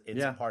 it's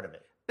part of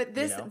it. But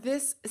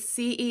this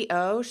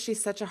CEO,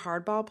 she's such a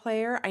hardball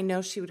player. I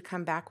know she would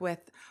come back with,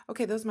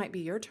 "Okay, those might be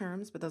your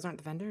terms, but those aren't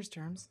the vendor's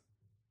terms."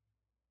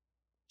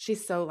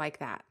 She's so like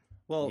that.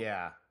 Well,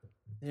 yeah,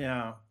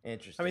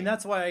 interesting. I mean,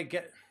 that's why I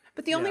get.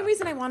 But the only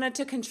reason I wanted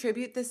to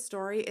contribute this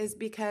story is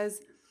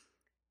because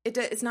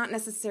it's not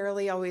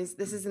necessarily always.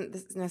 This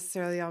isn't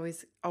necessarily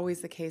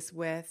always the case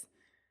with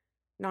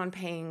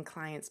non-paying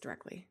clients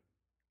directly.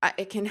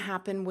 It can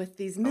happen with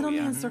these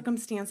middleman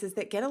circumstances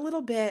that get a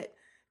little bit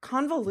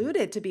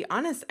convoluted. To be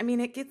honest, I mean,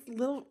 it gets a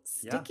little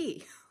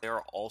sticky. There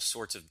are all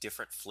sorts of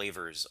different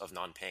flavors of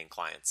non-paying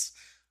clients,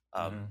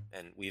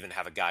 and we even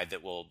have a guide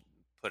that we'll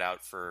put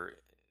out for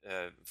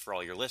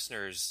all your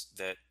listeners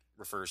that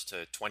refers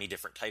to 20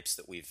 different types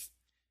that we've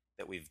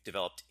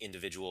developed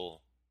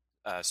individual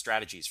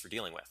strategies for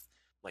dealing with.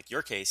 Like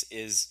your case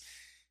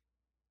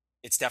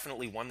it's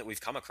definitely one that we've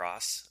come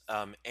across,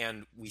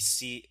 and we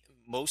see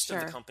most of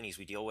the companies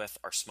we deal with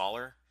are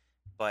smaller,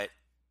 but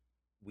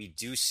we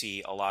do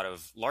see a lot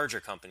of larger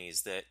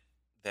companies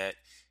that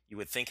you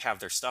would think have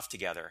their stuff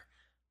together,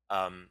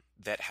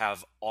 that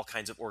have all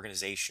kinds of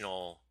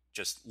organizational,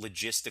 just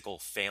logistical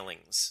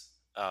failings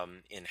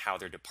in how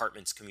their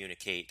departments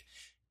communicate,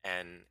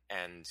 and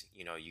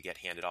you get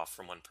handed off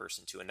from one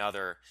person to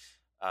another.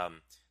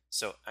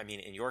 So I mean,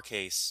 in your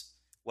case,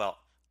 well,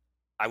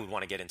 I would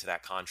want to get into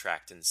that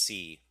contract and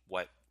see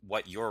what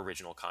your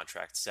original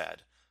contract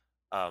said.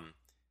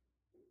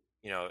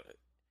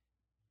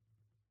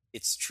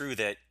 It's true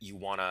that you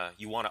wanna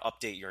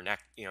update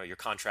your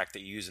contract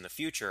that you use in the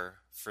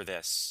future for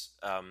this,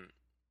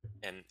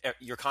 and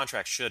your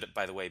contract should,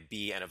 by the way,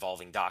 be an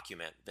evolving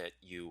document that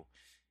you,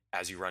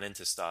 as you run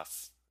into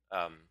stuff,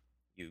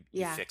 you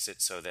fix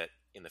it so that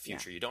in the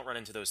future you don't run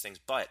into those things.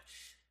 But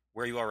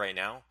where you are right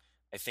now,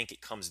 I think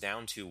it comes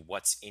down to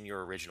what's in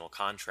your original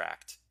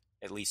contract.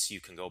 At least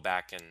you can go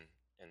back and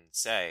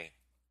say,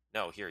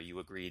 no, here, you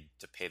agreed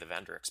to pay the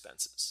vendor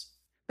expenses.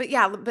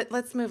 But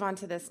let's move on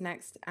to this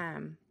next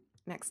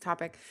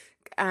topic,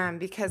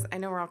 because I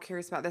know we're all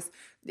curious about this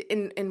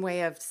in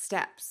way of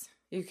steps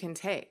you can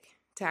take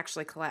to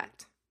actually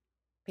collect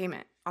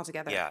payment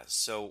altogether. Yeah.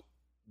 So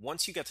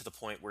once you get to the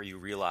point where you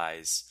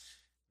realize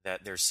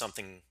that there's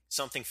something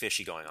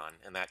fishy going on,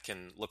 and that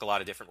can look a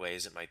lot of different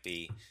ways. It might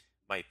be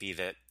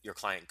that your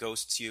client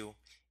ghosts you.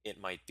 It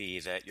might be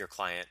that your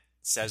client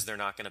says they're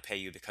not going to pay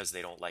you because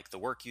they don't like the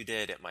work you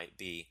did. It might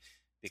be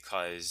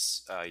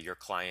because your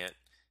client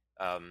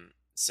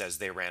says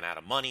they ran out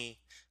of money.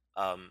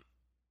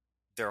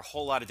 There are a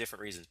whole lot of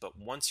different reasons. But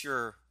once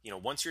your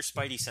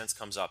spidey sense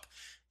comes up,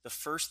 the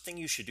first thing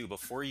you should do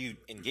before you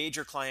engage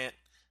your client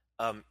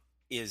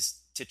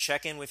is to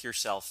check in with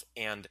yourself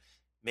and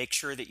make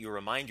sure that you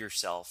remind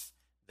yourself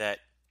that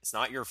it's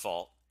not your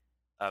fault.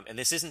 And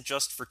this isn't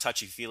just for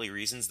touchy-feely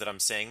reasons that I'm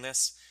saying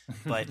this,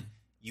 but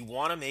you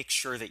want to make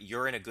sure that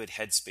you're in a good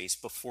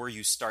headspace before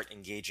you start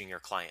engaging your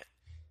client,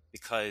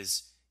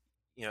 because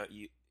you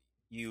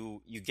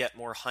get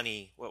more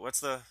honey.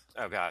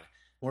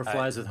 More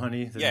flies with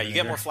honey. You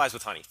get more flies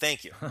with honey.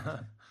 Thank you.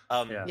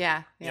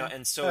 Yeah.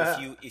 And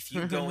so if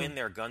you go in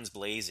there guns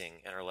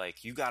blazing and are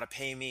like, you got to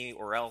pay me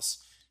or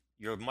else,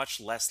 you're much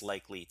less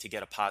likely to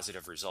get a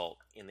positive result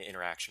in the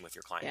interaction with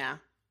your client. Yeah.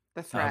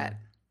 The threat.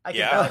 I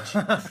can vouch.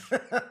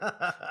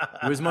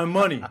 Where's my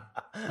money?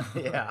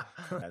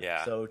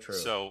 That's so true.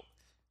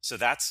 So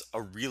that's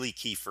a really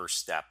key first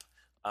step.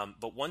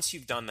 But once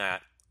you've done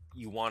that,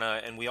 you want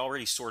to, and we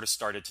already sort of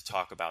started to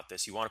talk about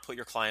this, you want to put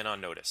your client on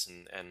notice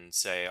and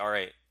say, all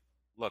right,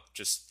 look,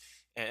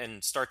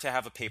 and start to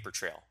have a paper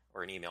trail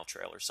or an email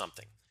trail or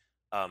something.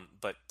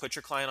 But put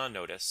your client on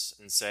notice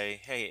and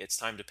say, hey, it's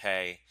time to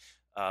pay.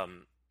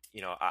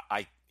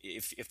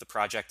 If the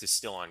project is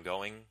still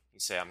ongoing, you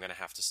say, I'm going to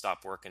have to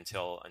stop work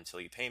until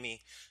you pay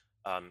me.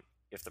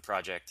 If the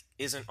project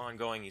isn't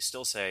ongoing, you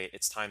still say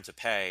it's time to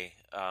pay.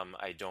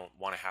 I don't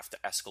want to have to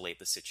escalate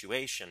the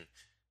situation,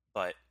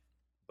 but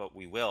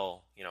we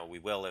will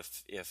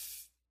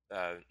if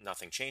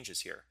nothing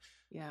changes here.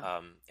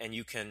 Yeah. And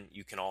you can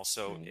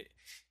also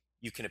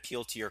you can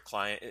appeal to your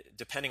client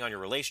depending on your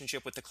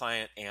relationship with the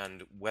client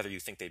and whether you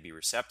think they'd be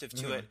receptive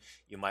to it.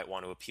 You might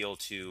want to appeal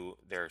to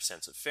their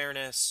sense of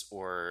fairness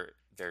or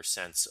their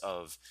sense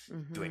of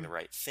doing the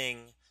right thing.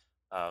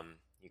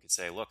 You could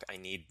say, look, I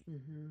need,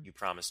 you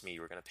promised me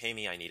you were going to pay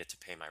me. I need it to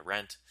pay my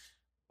rent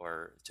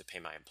or to pay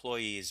my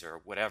employees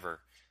or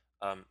whatever.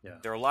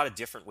 There are a lot of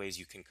different ways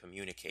you can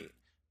communicate,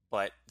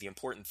 but the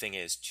important thing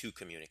is to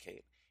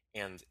communicate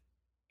and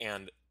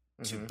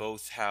to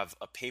both have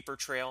a paper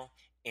trail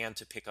and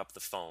to pick up the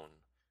phone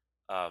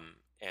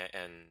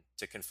and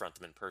to confront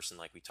them in person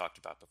like we talked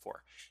about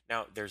before.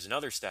 Now, there's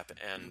another step,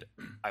 and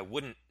I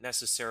wouldn't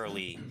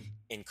necessarily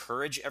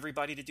encourage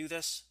everybody to do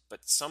this,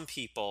 but some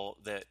people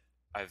that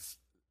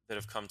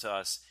have come to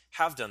us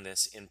have done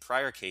this in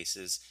prior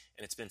cases,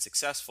 and it's been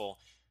successful.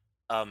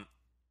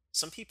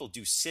 Some people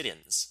do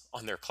sit-ins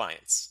on their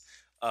clients.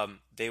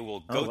 They will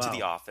go to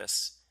the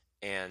office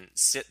and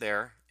sit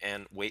there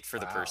and wait for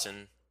the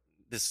person.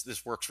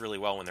 This works really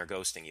well when they're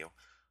ghosting you.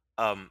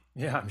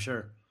 Yeah, I'm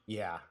sure.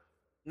 Yeah.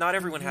 Not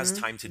everyone has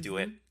time to do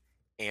it,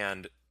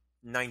 and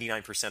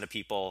 99% of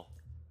people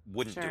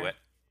wouldn't do it.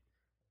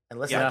 And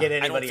let's not get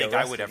anybody I don't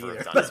think I would ever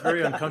have done It's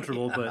very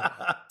uncomfortable,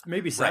 but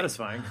maybe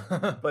satisfying.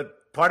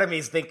 But part of me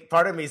is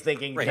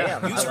thinking,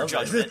 damn, use your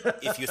judgment.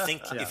 If you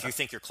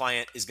think your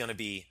client is going to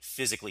be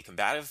physically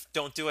combative,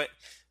 don't do it.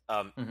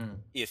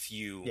 If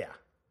you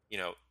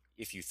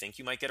if you think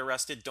you might get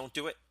arrested, don't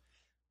do it.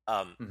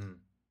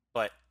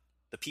 But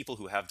the people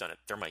who have done it,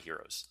 they're my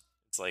heroes.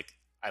 It's like,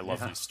 I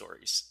love these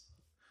stories.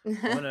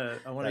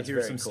 I want to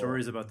hear some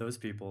stories about those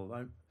people.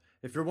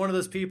 If you're one of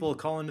those people,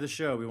 call into the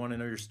show. We want to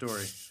know your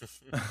story,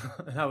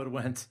 how it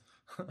went.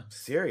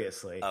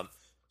 Seriously.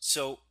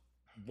 So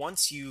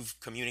once you've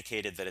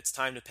communicated that it's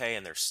time to pay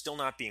and they're still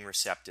not being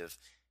receptive,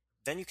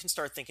 then you can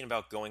start thinking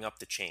about going up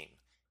the chain.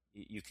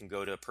 You can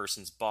go to a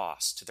person's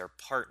boss, to their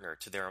partner,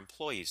 to their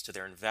employees, to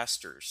their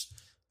investors,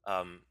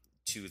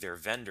 to their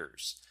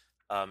vendors,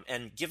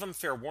 and give them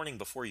fair warning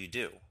before you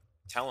do.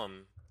 Tell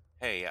them,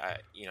 hey,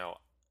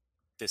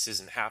 this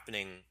isn't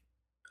happening.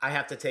 I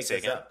have to take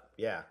this up.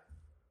 Yeah.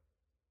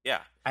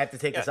 Yeah. I have to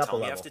take this up a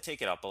level. You have to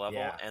take it up a level.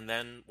 Yeah. And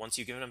then once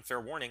you've given them fair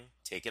warning,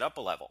 take it up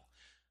a level.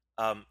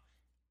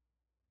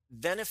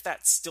 Then if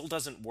that still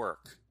doesn't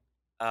work,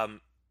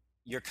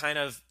 you're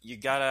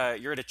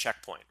at a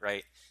checkpoint,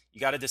 right? You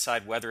got to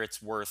decide whether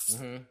it's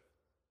worth a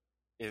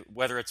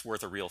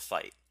real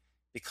fight,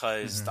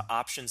 because the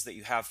options that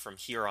you have from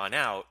here on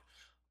out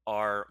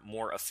are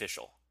more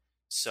official.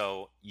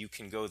 So you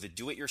can go the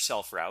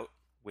do-it-yourself route,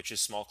 which is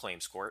small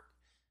claims court,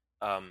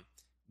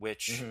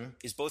 which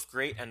is both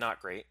great and not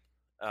great.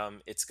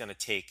 It's going to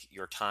take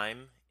your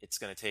time. It's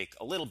going to take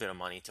a little bit of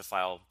money to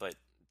file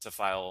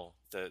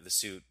the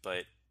suit,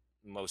 but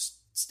most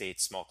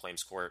states, small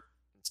claims court,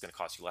 it's going to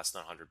cost you less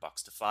than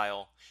 $100 to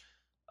file.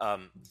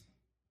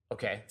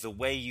 Okay. The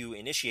way you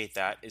initiate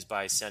that is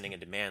by sending a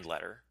demand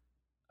letter,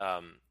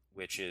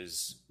 which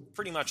is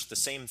pretty much the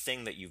same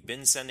thing that you've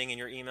been sending in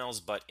your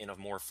emails, but in a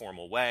more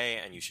formal way.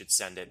 And you should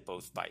send it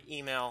both by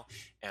email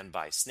and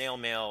by snail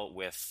mail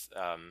with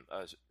a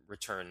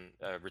return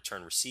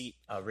receipt.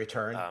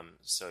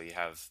 So you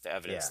have the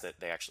evidence that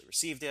they actually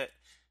received it.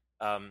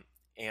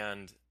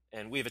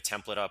 And we have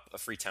a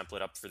free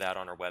template up for that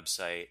on our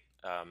website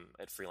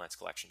at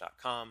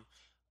freelancecollection.com.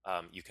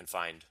 You can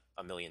find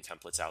a million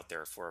templates out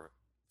there for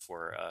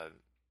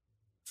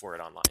it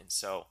online.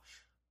 So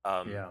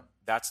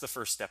that's the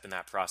first step in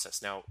that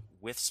process. Now,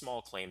 with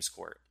small claims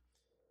court,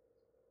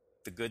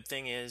 the good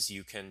thing is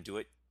you can do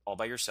it all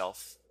by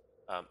yourself,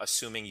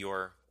 assuming you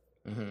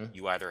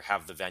either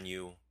have the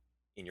venue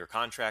in your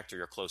contract or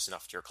you're close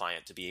enough to your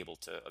client to be able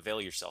to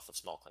avail yourself of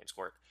small claims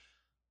court.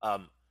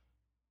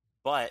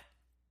 But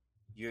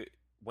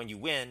when you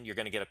win, you're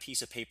going to get a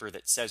piece of paper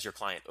that says your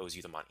client owes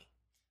you the money.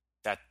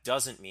 That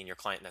doesn't mean your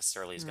client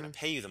necessarily is going to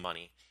pay you the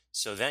money.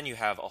 So then you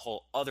have a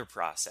whole other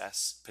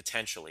process,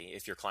 potentially,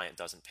 if your client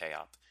doesn't pay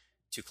up,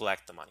 to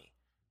collect the money.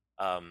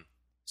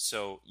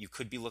 So you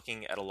could be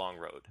looking at a long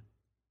road.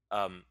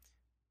 On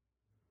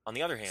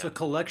the other hand... So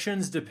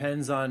collections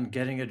depends on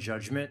getting a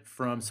judgment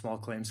from small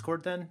claims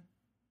court then?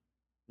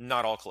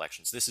 Not all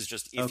collections. This is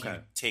just if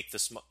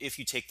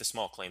you take the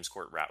small claims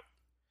court route.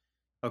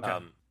 Okay.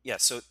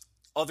 So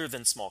other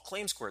than small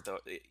claims court, though,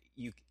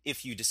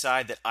 if you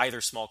decide that either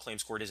small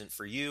claims court isn't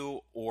for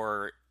you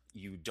or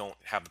you don't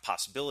have the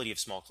possibility of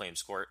small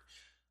claims court,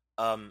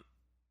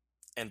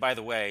 and by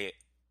the way,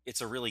 it's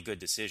a really good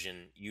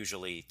decision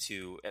usually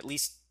to at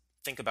least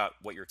think about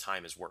what your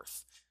time is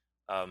worth.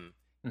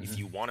 If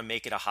you want to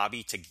make it a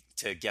hobby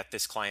to get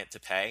this client to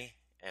pay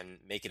and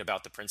make it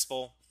about the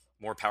principal,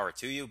 more power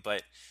to you.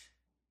 But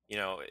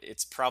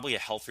it's probably a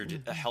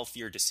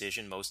healthier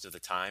decision most of the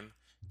time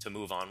to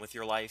move on with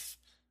your life,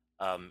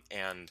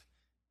 and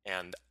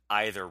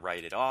either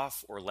write it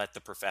off or let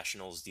the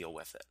professionals deal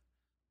with it.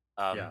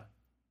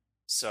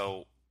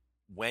 So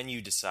when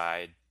you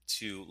decide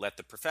to let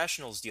the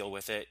professionals deal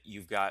with it,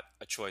 you've got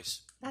a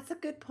choice. That's a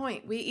good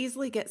point. We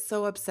easily get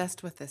so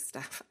obsessed with this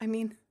stuff. I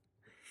mean,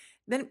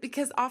 Then,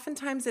 because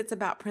oftentimes it's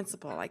about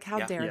principle, like how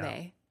dare Yeah.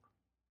 they?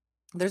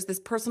 There's this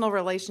personal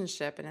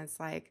relationship, and it's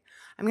like,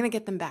 I'm going to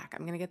get them back.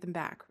 I'm going to get them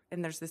back.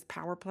 And there's this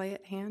power play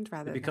at hand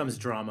rather It than becomes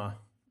drama.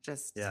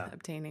 just Yeah.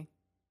 obtaining.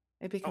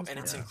 It Oh, becomes and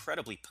it's drama.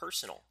 incredibly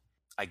personal.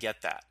 I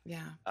get that.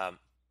 Yeah.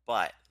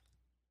 But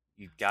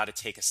you got to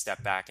take a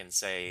step back and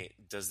say,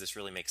 does this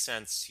really make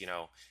sense? You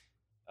know,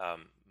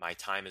 my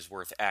time is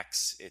worth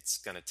X. It's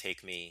going to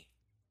take me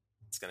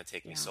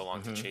Yeah. so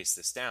long Mhm. to chase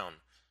this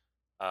down.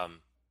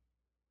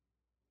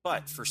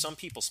 But for some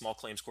people, small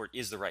claims court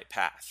is the right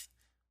path.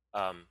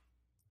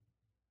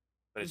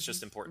 But it's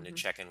just important to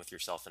check in with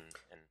yourself and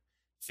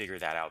figure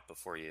that out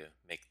before you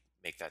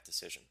make that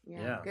decision.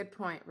 Yeah. Good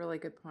point. Really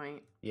good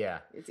point.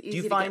 Yeah. It's you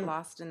easy to find- get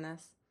lost in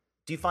this.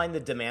 Do you find the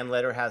demand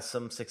letter has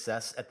some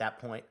success at that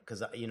point?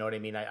 Because you know what I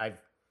mean.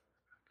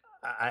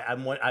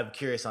 I'm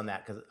curious on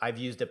that because I've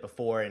used it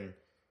before, and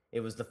it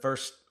was the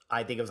first.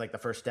 I think it was like the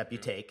first step you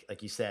take,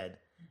 like you said.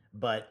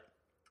 But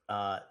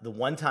the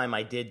one time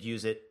I did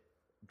use it,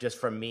 just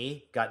from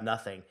me, got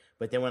nothing.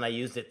 But then when I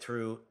used it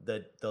through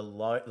the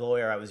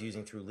lawyer I was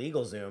using through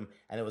LegalZoom,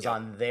 and it was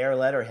on their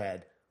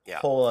letterhead,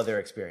 whole other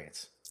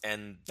experience.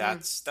 And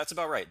that's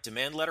about right.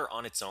 Demand letter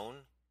on its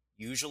own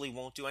usually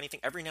won't do anything.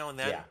 Every now and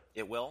then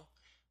it will.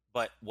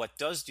 But what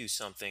does do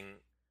something,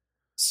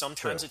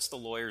 sometimes it's the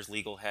lawyer's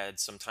legal head,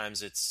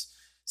 sometimes it's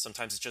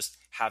just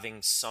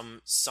having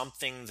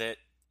something that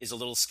is a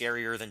little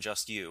scarier than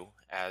just you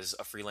as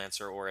a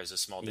freelancer or as a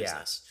small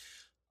business.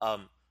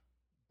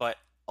 But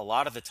a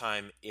lot of the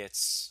time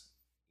it's,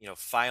 you know,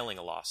 filing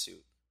a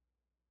lawsuit,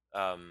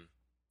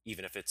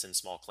 even if it's in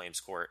small claims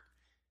court,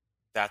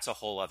 that's a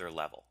whole other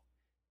level.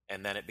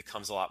 And then it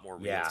becomes a lot more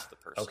real to the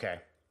person. Okay.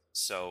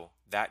 So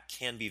that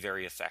can be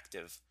very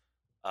effective.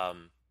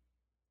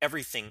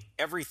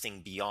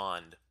 Everything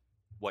beyond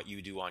what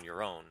you do on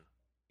your own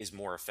is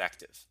more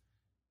effective.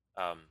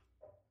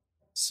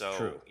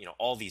 True. You know,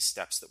 all these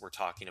steps that we're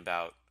talking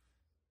about,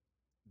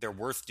 they're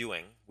worth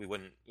doing. We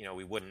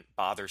wouldn't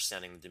bother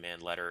sending the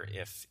demand letter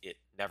if it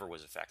never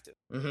was effective.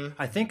 Mm-hmm.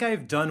 I think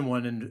I've done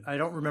one, and I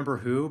don't remember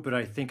who, but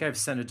I think I've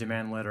sent a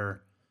demand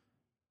letter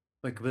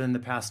like within the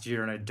past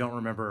year, and I don't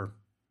remember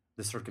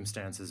the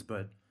circumstances,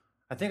 but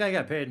I think I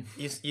got paid.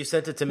 You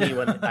sent it to me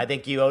when I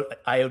think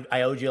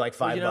I owed you like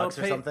 $5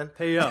 or something.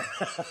 Pay up.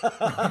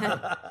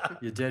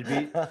 You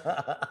deadbeat.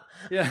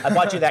 Yeah. I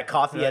bought you that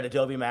coffee at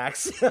Adobe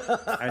Max.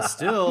 I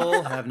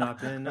still have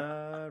not been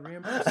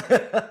reimbursed.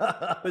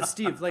 But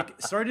Steve, I'm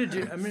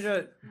going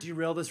to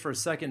derail this for a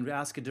second and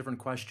ask a different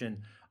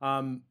question.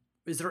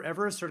 Is there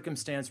ever a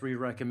circumstance where you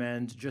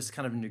recommend just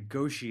kind of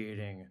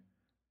negotiating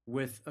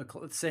with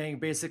saying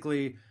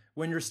basically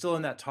when you're still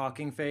in that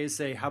talking phase,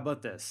 say, how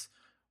about this?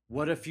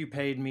 What if you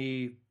paid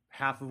me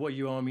half of what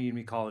you owe me and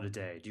we call it a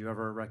day? Do you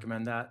ever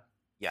recommend that?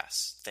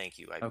 Yes, thank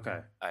you.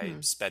 I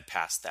sped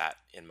past that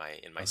in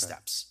my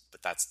steps,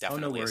 but that's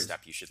definitely a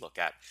step you should look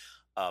at.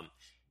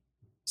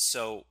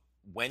 So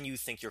when you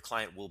think your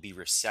client will be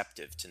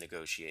receptive to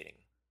negotiating,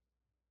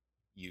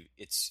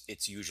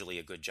 it's usually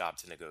a good job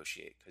to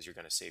negotiate because you're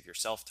going to save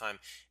yourself time.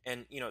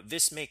 And you know,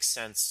 this makes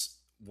sense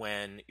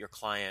when your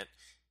client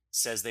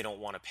says they don't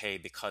want to pay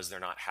because they're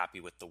not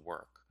happy with the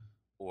work,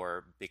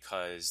 or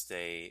because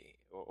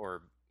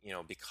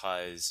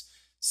because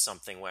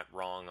something went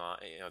wrong,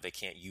 they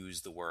can't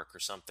use the work or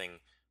something,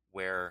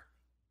 where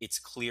it's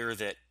clear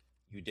that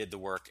you did the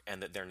work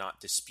and that they're not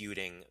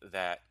disputing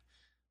that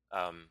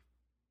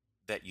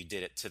that you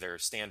did it to their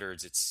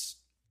standards. It's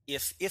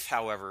if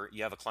however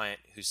you have a client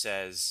who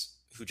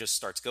just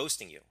starts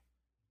ghosting you,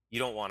 you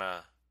don't want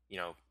to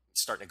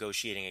start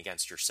negotiating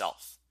against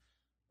yourself.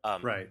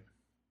 Right.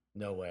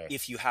 No way.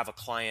 If you have a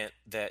client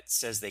that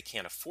says they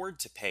can't afford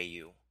to pay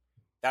you,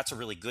 that's a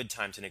really good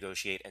time to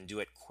negotiate and do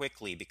it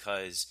quickly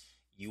because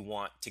you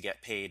want to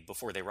get paid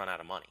before they run out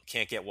of money. You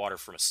can't get water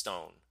from a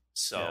stone.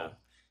 So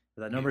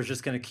that number is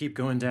just going to keep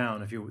going down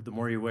the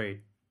more you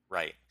wait.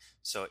 Right.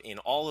 So in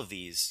all of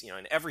these,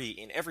 in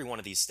every one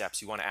of these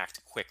steps, you want to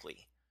act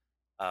quickly.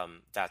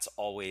 That's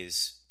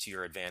always to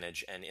your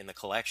advantage. And in the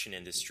collection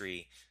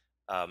industry,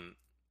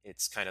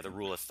 it's kind of the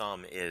rule of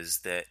thumb is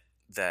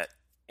that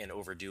an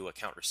overdue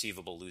account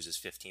receivable loses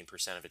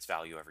 15% of its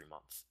value every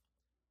month.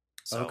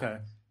 So, okay.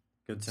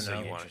 Good to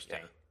know.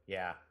 Interesting.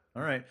 Yeah.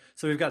 All right.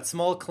 So we've got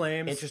small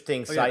claims.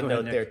 Interesting side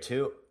note there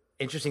too.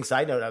 Interesting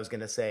side note I was going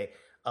to say,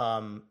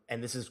 and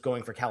this is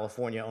going for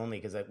California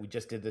only because we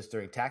just did this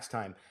during tax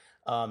time.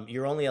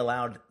 You're only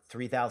allowed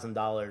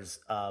 $3,000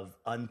 of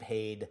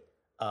unpaid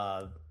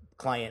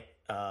client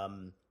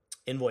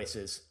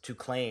invoices to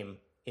claim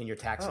in your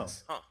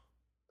taxes. Oh. Huh.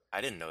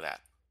 I didn't know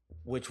that.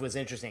 Which was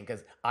interesting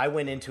because I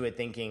went into it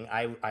thinking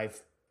I'm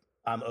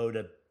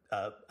owed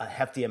a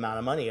hefty amount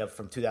of money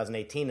from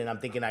 2018, and I'm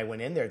thinking I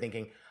went in there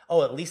thinking,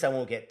 oh, at least I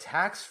won't get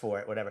taxed for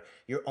it, whatever.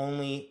 You're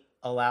only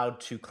allowed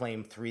to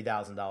claim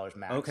 $3,000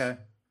 max. Okay,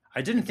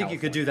 I didn't think you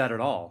could do that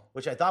at all.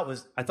 Which I thought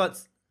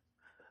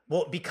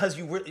well, because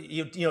you were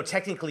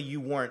technically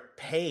you weren't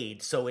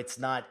paid, so it's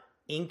not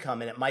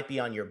income, and it might be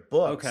on your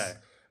books. Okay,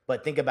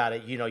 but think about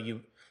it,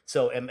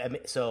 So,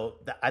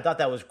 I thought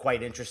that was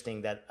quite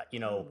interesting that,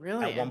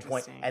 Really at one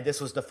point, interesting. and this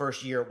was the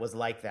first year it was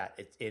like that.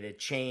 It had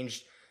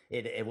changed.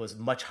 It was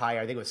much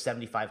higher. I think it was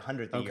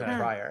 7,500 the year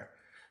prior.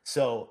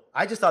 So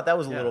I just thought that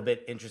was a little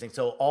bit interesting.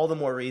 So all the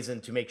more reason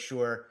to make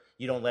sure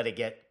you don't let it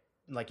get,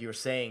 like you were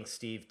saying,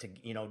 Steve, to,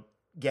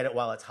 get it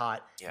while it's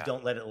hot. Yeah.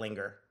 Don't let it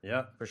linger.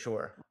 Yeah, for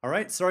sure. All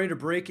right. Sorry to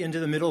break into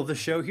the middle of the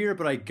show here,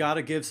 but I got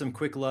to give some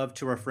quick love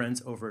to our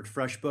friends over at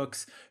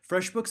FreshBooks.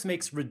 FreshBooks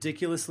makes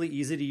ridiculously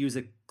easy to use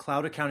a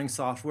cloud accounting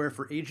software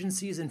for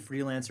agencies and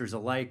freelancers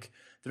alike.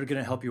 They're going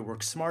to help you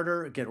work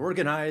smarter, get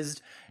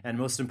organized, and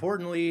most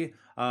importantly,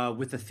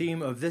 with the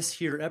theme of this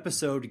here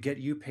episode, get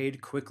you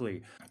paid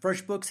quickly.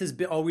 FreshBooks has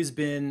always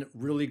been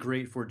really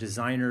great for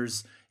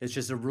designers. It's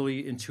just a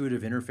really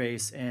intuitive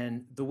interface,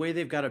 and the way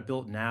they've got it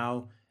built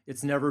now,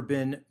 it's never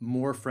been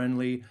more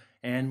friendly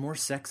and more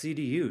sexy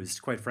to use,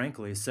 quite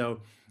frankly.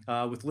 So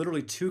with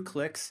literally 2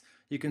 clicks,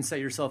 you can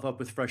set yourself up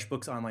with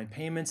FreshBooks Online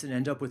Payments and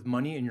end up with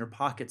money in your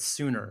pocket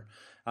sooner.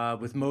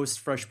 With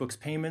most FreshBooks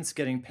payments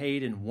getting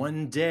paid in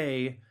 1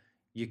 day,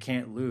 you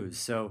can't lose.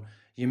 So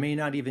you may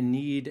not even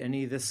need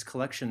any of this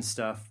collection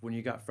stuff when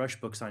you got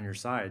FreshBooks on your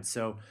side.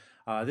 So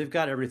they've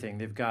got everything.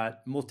 They've got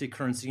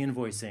multi-currency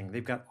invoicing.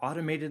 They've got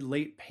automated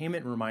late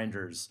payment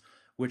reminders,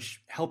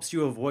 which helps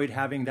you avoid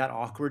having that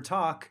awkward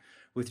talk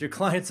with your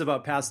clients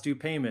about past due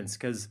payments,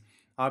 because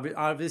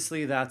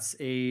obviously that's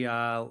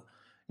a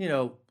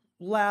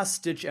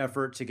last-ditch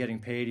effort to getting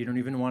paid. You don't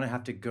even want to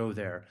have to go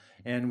there.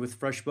 And with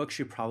FreshBooks,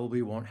 you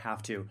probably won't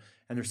have to.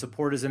 And their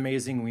support is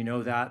amazing. We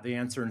know that. They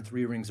answer in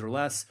 3 rings or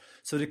less.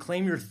 So to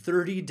claim your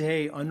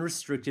 30-day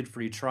unrestricted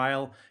free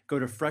trial, go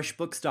to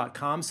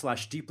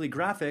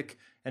freshbooks.com/deeplygraphic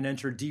and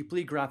enter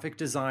Deeply Graphic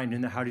Design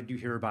in the How Did You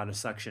Hear About Us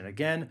section.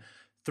 Again,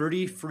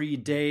 30 free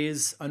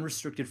days,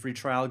 unrestricted free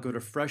trial. Go to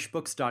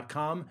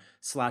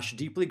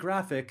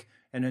freshbooks.com/deeplygraphic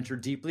and enter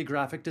Deeply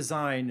Graphic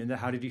Design in the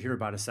How Did You Hear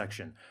About Us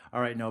section. All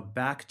right, now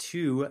back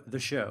to the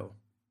show.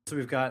 So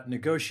we've got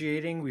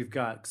negotiating, we've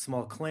got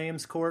small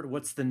claims court.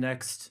 What's the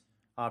next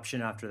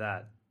option after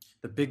that?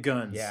 The big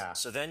guns. Yeah.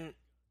 So then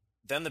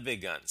the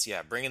big guns.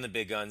 Yeah, bring in the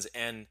big guns,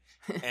 and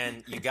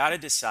you got to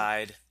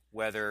decide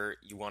whether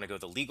you want to go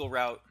the legal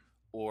route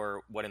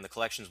or what in the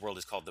collections world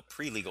is called the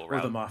pre-legal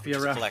route, or the mafia which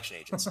is route, the collection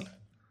agency,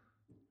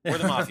 or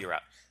the mafia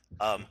route.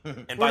 And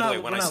by the way,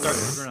 when I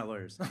started, we're not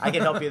lawyers. I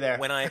can help you there.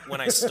 When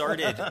I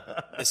started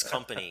this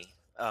company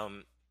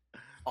on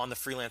the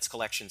freelance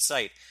collection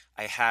site,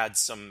 I had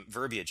some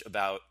verbiage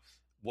about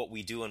what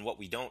we do and what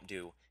we don't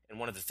do. And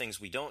one of the things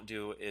we don't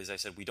do is I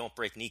said we don't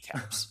break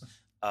kneecaps.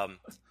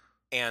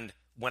 And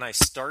when I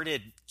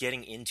started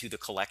getting into the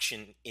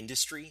collection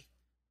industry,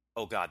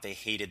 oh God, they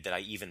hated that I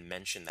even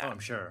mentioned that. Oh, I'm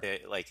sure.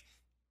 They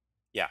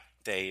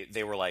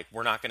were like,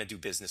 we're not going to do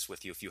business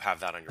with you if you have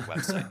that on your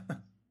website.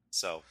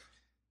 So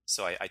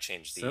I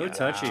changed the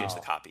changed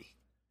the copy.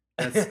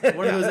 That's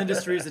one of those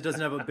industries that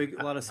doesn't have a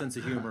lot of sense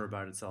of humor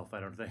about itself. I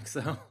don't think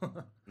so.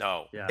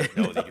 No, yeah,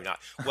 no, they do not.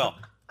 Well,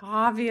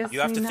 obviously,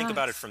 you have to think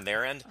about it from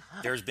their end.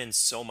 There's been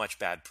so much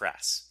bad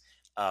press,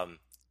 and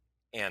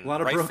a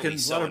lot of broken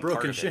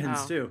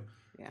shins too.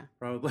 Yeah,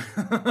 probably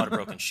a lot of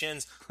broken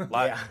shins,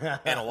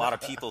 and a lot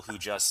of people who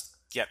just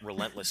get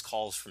relentless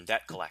calls from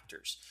debt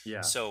collectors.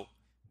 Yeah. So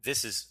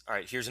this is all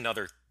right. Here's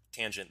another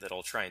tangent that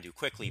I'll try and do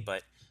quickly,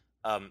 but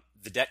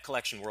the debt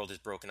collection world is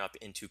broken up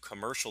into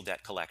commercial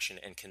debt collection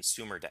and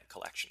consumer debt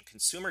collection.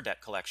 Consumer debt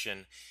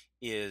collection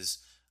is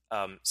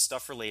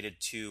stuff related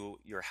to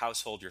your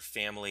household, your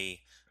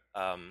family,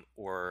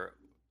 or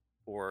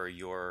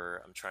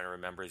your, I'm trying to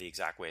remember the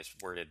exact way it's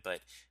worded,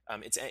 but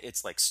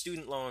it's like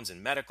student loans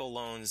and medical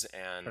loans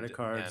and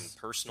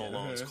personal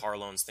loans, car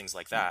loans, things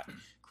like that,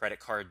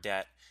 credit card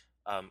debt.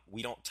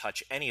 We don't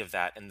touch any of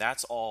that, and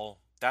that's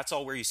all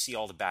where you see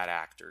all the bad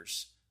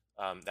actors.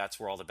 That's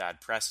where all the bad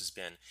press has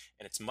been,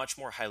 and it's much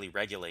more highly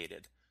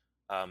regulated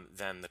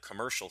than the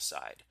commercial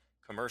side.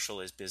 Commercial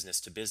is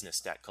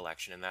business-to-business debt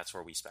collection, and that's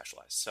where we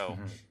specialize. So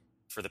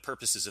for the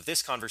purposes of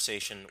this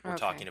conversation, we're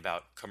talking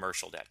about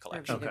commercial debt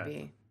collection.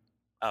 Okay.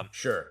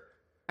 Sure.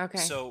 Okay.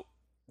 So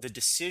the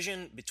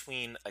decision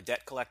between a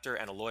debt collector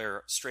and a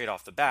lawyer straight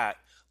off the bat,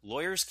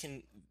 lawyers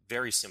can,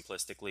 very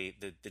simplistically,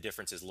 the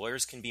difference is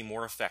lawyers can be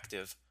more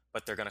effective,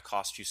 but they're going to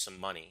cost you some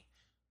money.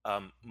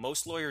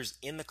 Most lawyers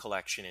in the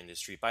collection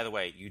industry, by the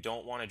way, you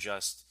don't want to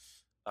just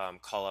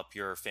call up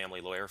your family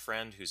lawyer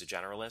friend who's a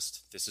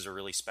generalist. This is a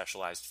really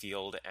specialized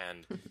field,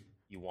 and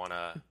you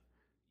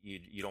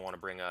don't want to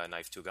bring a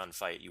knife to a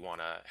gunfight. You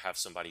want to have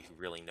somebody who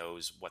really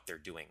knows what they're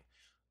doing.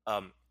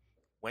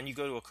 When you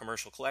go to a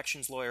commercial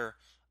collections lawyer,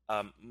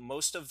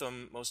 most of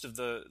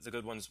the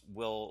good ones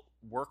will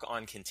work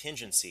on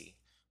contingency,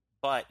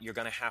 but you're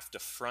going to have to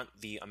front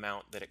the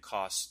amount that it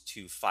costs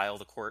to file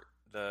the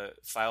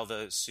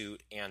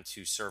suit and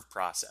to serve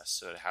process.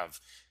 So to have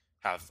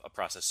a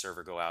process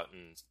server go out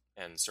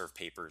and serve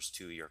papers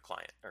to your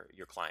client,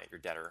 your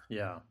debtor,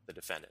 the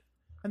defendant.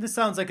 And this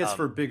sounds like it's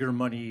for bigger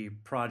money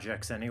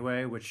projects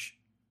anyway, which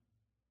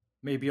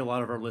maybe a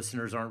lot of our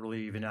listeners aren't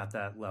really even at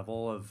that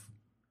level of.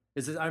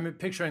 I'm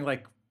picturing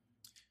like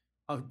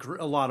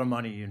a lot of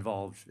money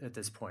involved at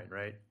this point,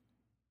 right?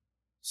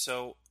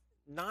 So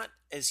not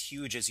as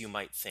huge as you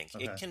might think.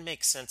 Okay. It can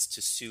make sense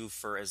to sue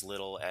for as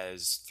little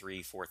as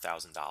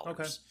 $3,000-$4,000.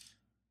 Okay.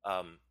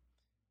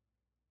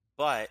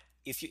 But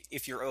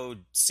if you're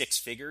owed six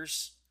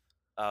figures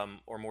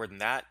or more than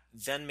that,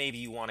 then maybe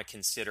you want to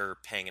consider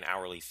paying an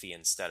hourly fee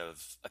instead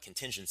of a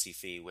contingency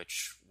fee,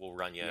 which will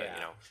run you,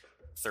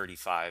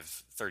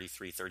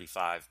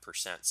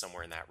 35%,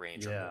 somewhere in that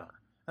range or more.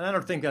 And I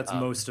don't think that's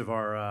most of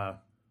our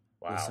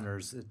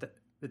listeners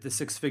at the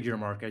six-figure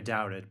mark. I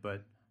doubt it, but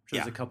I'm sure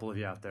there's a couple of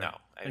you out there. No,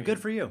 and good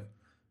for you.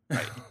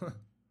 Right.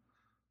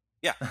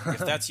 Yeah, if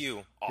that's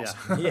you,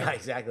 awesome. Yeah,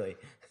 exactly.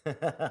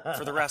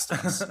 For the rest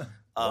of us.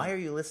 Why are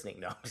you listening?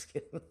 No, I'm just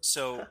kidding.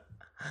 So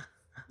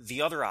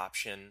the other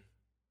option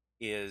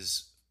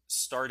is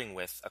starting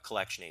with a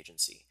collection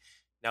agency.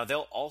 Now,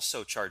 they'll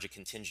also charge a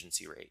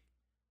contingency rate.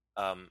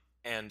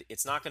 And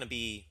it's going to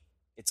be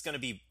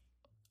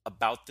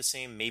about the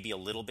same, maybe a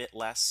little bit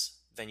less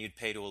than you'd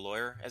pay to a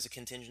lawyer as a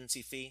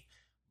contingency fee,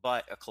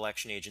 but a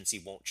collection agency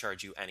won't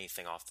charge you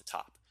anything off the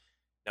top.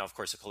 Now, of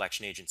course, a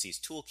collection agency's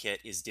toolkit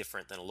is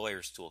different than a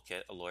lawyer's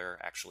toolkit. A lawyer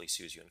actually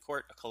sues you in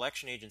court. A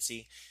collection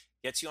agency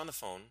gets you on the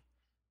phone,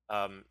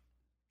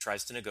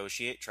 tries to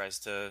negotiate, tries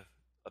to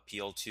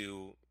appeal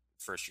to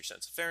first your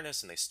sense of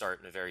fairness, and they start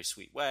in a very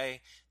sweet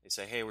way. They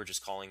say, "Hey, we're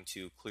just calling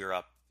to clear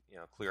up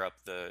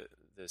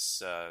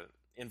this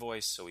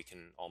invoice so we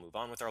can all move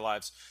on with our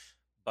lives."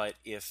 But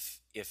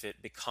if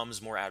it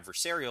becomes more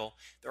adversarial,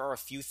 there are a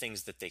few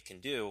things that they can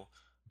do.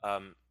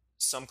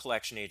 Some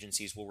collection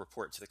agencies will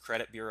report to the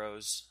credit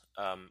bureaus,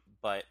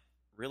 but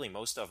really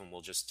most of them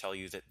will just tell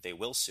you that they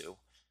will sue.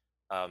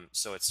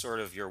 So it's sort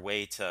of your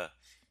way to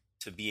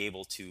be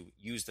able to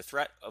use the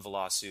threat of a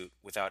lawsuit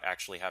without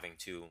actually having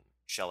to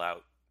shell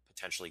out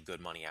potentially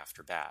good money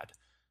after bad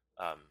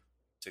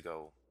to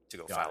go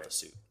file the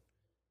suit.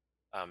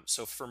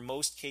 So for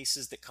most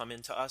cases that come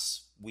into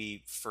us,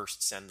 we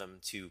first send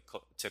them to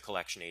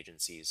collection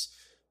agencies,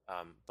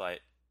 but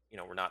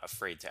we're not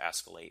afraid to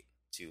escalate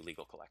to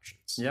legal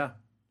collections. Yeah.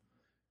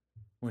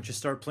 Once you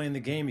start playing the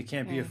game, you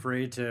can't be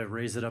afraid to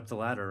raise it up the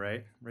ladder,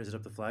 right? Raise it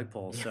up the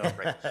flagpole. So,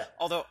 right.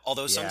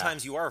 Although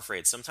sometimes you are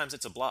afraid. Sometimes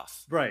it's a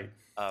bluff. Right.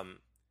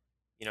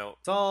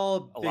 It's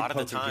all a lot of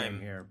the time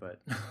game here,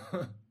 but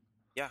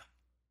yeah.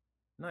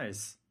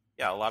 Nice.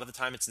 Yeah, a lot of the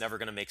time it's never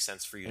going to make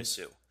sense for you to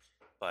sue,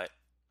 but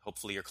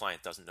hopefully your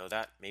client doesn't know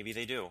that. Maybe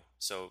they do.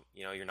 So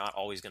you're not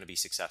always going to be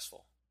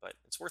successful, but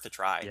it's worth a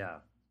try. Yeah.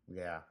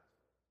 Yeah.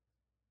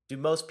 Do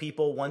most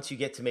people, once you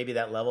get to maybe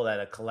that level that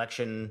a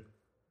collection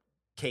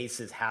case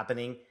is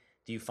happening,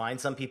 do you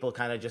find some people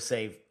kind of just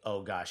say,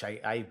 "Oh gosh,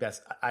 I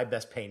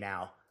best pay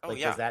now"? Oh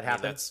yeah. Does that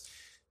happen?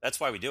 That's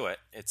why we do it.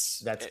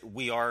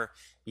 We are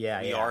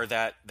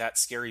that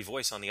scary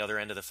voice on the other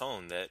end of the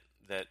phone that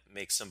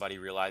makes somebody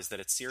realize that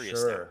it's serious.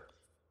 Sure.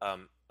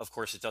 Of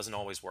course, it doesn't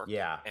always work.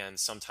 Yeah. And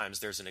sometimes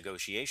there's a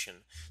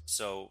negotiation.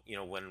 So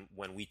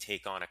when we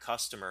take on a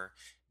customer,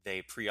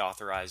 they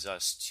pre-authorize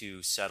us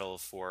to settle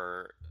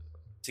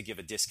to give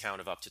a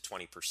discount of up to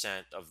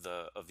 20% of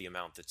the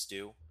amount that's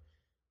due,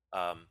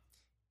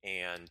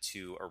 and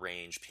to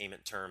arrange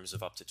payment terms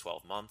of up to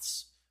 12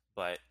 months.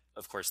 But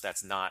of course,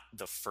 that's not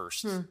the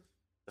first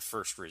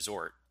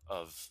resort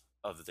of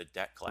the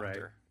debt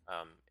collector.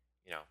 Right.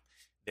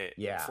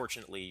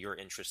 Fortunately, your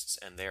interests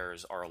and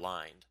theirs are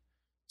aligned,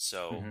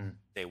 so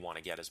they want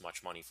to get as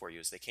much money for you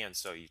as they can.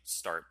 So you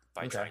start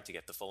by trying to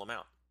get the full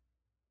amount.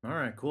 All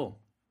right, cool.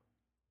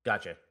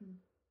 Gotcha.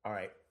 All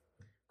right,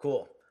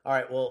 cool. All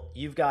right, well,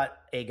 you've got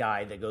a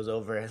guide that goes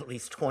over at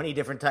least 20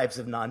 different types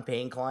of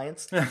non-paying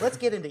clients. Let's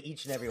get into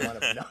each and every one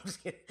of them. No, I'm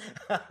just kidding.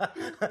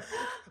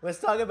 Let's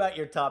talk about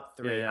your top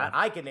three. Yeah.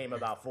 I can name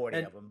about 40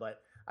 of them,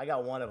 but I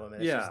got one of them.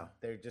 And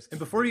they're just. And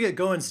before you get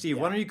going, Steve,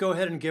 why don't you go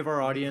ahead and give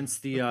our audience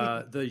the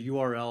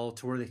URL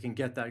to where they can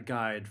get that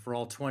guide for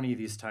all 20 of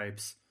these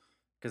types?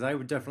 Because I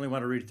would definitely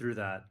want to read through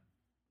that.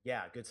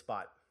 Yeah, good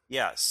spot.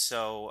 Yeah,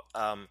 so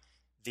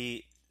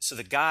the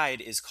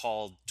guide is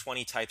called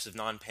 20 Types of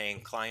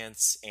Non-Paying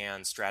Clients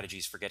and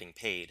Strategies for Getting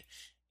Paid.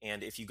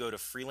 And if you go to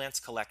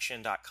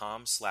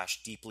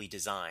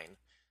freelancecollection.com/deeplydesign,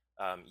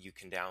 you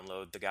can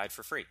download the guide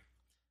for free.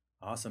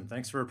 Awesome.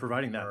 Thanks for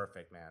providing that.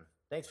 Perfect, man.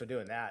 Thanks for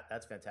doing that.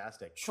 That's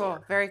fantastic. Cool.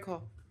 Sure. Very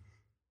cool.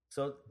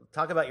 So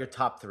talk about your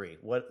top three.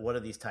 What are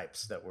these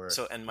types that we're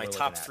my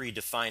top three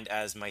defined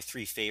as my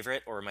three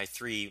favorite or my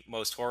three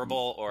most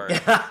horrible or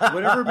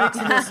whatever makes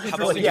the most how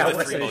about we do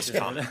the three most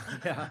conversation.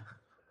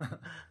 common?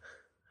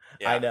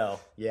 I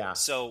know. Yeah.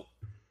 So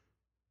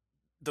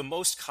the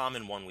most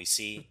common one we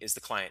see is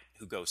the client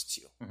who ghosts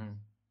you. Mm-hmm.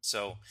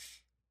 So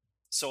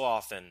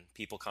often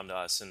people come to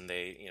us and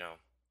they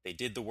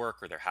did the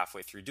work or they're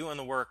halfway through doing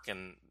the work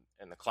and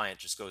the client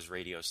just goes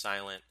radio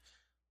silent.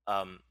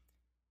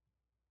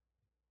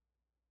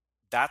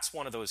 That's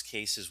one of those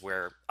cases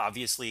where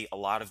obviously a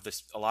lot of the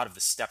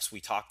steps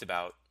we talked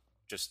about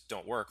just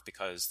don't work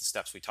because the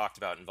steps we talked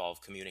about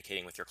involve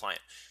communicating with your client.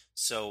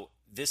 So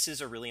this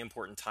is a really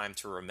important time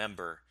to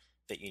remember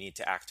that you need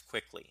to act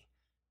quickly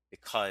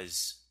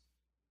because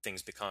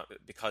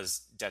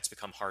because debts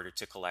become harder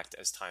to collect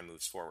as time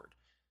moves forward.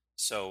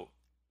 So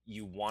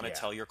you want to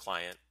tell your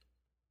client,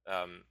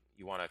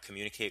 you want to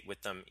communicate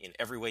with them in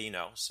every way you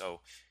know.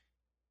 So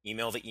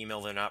email the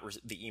email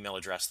the email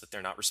address that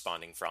they're not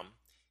responding from.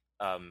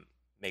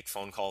 Make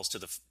phone calls to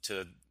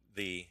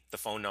the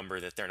phone number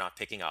that they're not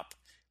picking up.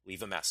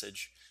 Leave a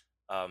message.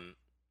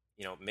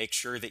 Make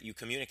sure that you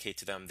communicate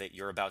to them that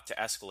you're about to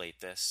escalate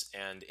this,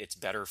 and it's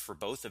better for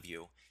both of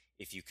you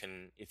if you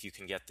can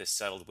get this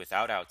settled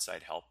without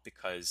outside help,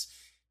 because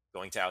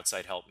going to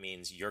outside help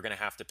means you're going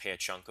to have to pay a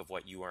chunk of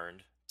what you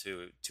earned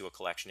to a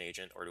collection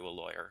agent or to a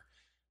lawyer,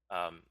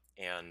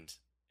 and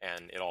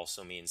it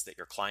also means that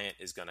your client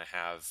is going to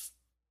have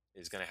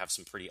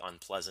some pretty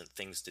unpleasant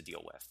things to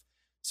deal with.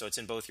 So it's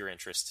in both your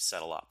interests to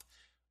settle up.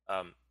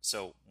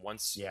 So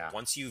once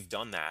you've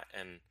done that,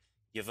 and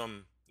give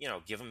them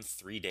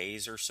 3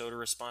 days or so to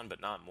respond,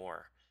 but not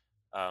more,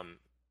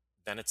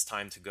 then it's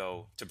time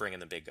to bring in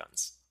the big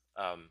guns.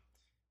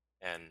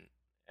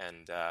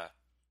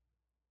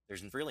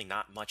 There's really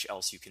not much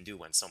else you can do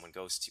when someone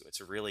ghosts you.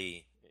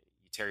 You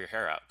tear your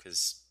hair out,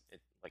 because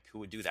who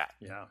would do that?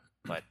 Yeah.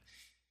 But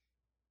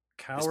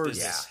cowards. This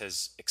business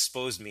has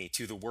exposed me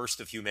to the worst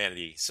of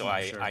humanity, so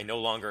Sure. I no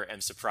longer am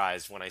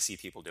surprised when I see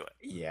people do it.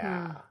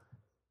 Yeah.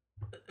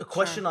 A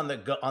question on the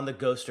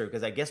ghoster,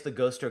 because I guess the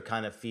ghoster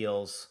kind of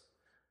feels,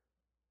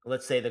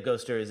 let's say the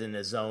ghoster is in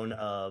the zone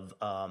of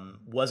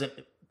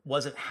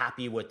wasn't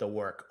happy with the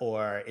work,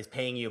 or is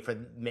paying you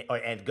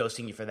and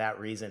ghosting you for that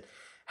reason.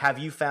 Have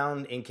you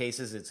found in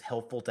cases it's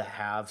helpful to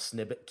have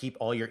keep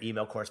all your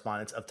email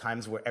correspondence of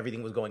times where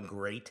everything was going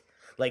great?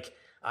 Like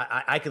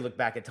I could look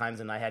back at times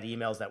and I had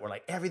emails that were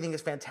like, everything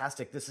is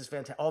fantastic. This is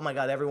fantastic. Oh my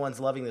God, everyone's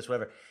loving this,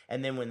 whatever.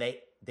 And then when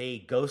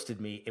they ghosted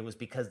me, it was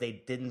because they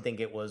didn't think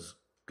it was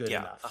good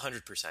enough.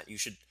 100%. You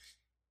should.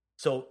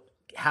 So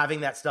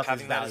having that stuff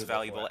is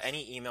valuable.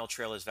 Any email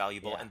trail is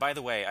valuable. Yeah. And by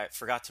the way, I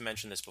forgot to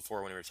mention this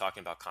before when we were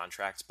talking about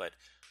contracts, but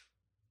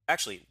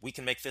actually we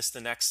can make this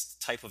the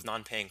next type of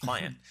non-paying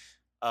client.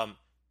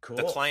 Cool.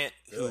 The client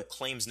who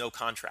claims no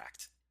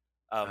contract.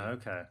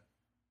 Okay.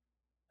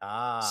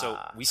 So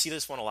we see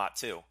this one a lot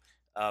too.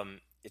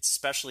 It's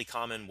especially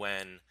common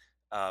when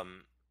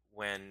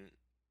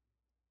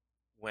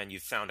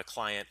you've found a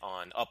client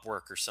on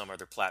Upwork or some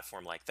other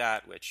platform like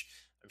that, which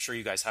I'm sure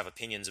you guys have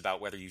opinions about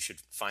whether you should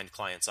find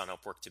clients on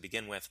Upwork to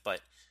begin with.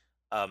 But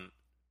a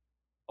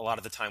lot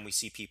of the time we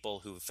see people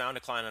who found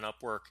a client on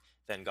Upwork,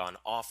 then gone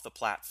off the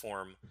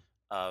platform,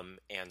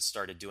 and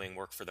started doing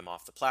work for them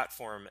off the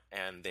platform,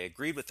 and they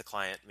agreed with the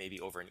client maybe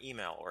over an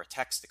email or a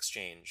text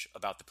exchange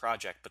about the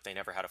project, but they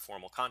never had a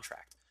formal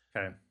contract.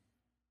 Okay.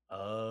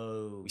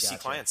 Oh, we see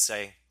clients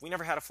say, we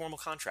never had a formal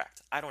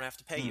contract. I don't have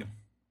to pay you.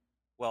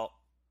 Well,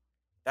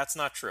 that's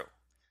not true.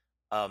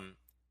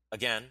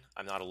 Again,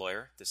 I'm not a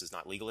lawyer. This is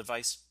not legal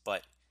advice,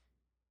 but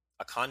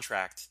a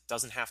contract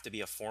doesn't have to be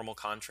a formal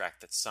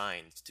contract that's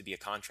signed to be a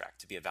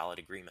contract, to be a valid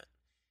agreement.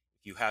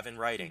 If you have in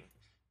writing,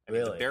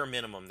 the bare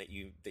minimum that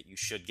you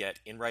should get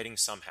in writing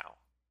somehow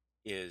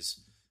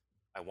is,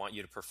 I want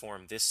you to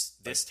perform this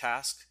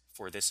task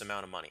for this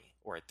amount of money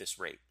or at this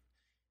rate.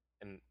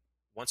 And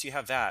once you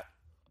have that,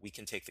 we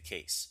can take the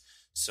case.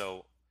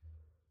 So,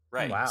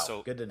 right. Wow.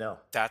 So good to know.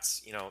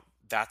 That's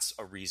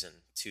a reason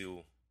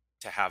to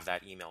have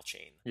that email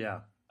chain. Yeah.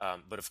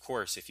 But of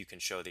course, if you can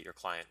show that your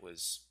client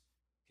was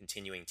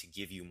continuing to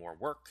give you more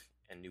work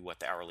and knew what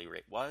the hourly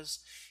rate was,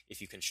 if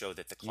you can show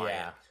that the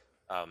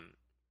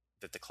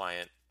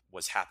client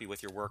was happy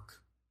with your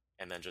work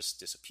and then just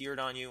disappeared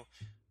on you.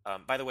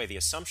 By the way, the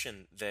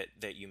assumption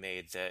that you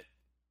made that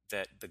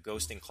the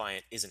ghosting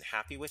client isn't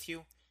happy with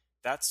you,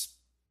 that's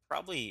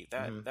probably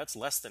that's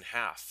less than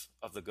half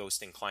of the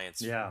ghosting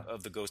clients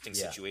of the ghosting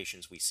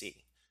situations we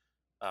see.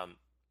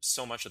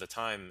 So much of the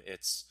time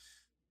it's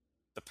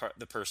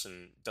the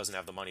person doesn't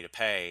have the money to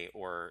pay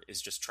or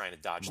is just trying to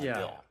dodge the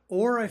bill.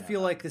 Or I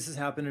feel like this has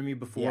happened to me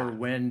before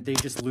when they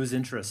just lose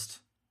interest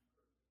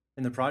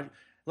in the project.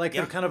 Like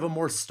they're kind of a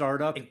more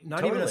startup,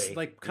 not even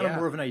of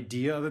more of an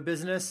idea of a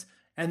business.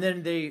 And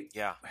then they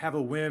have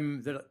a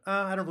whim that,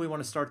 I don't really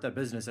want to start that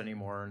business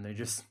anymore. And they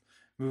just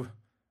move.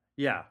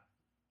 Yeah.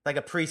 Like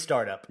a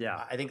pre-startup.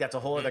 Yeah. I think that's a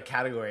whole other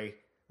category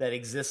that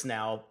exists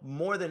now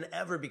more than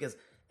ever, because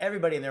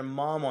everybody and their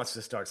mom wants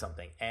to start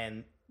something.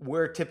 And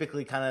we're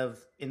typically kind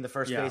of in the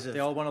first phase of they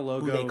all want a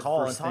logo, who they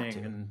call and first talk thing, to.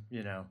 and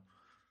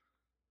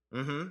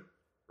Mm-hmm.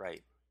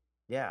 Right.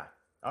 Yeah.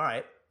 All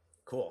right.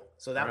 Cool.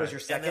 So that was your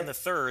second. And then the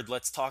third,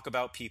 let's talk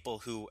about people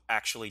who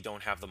actually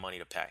don't have the money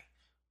to pay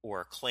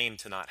or claim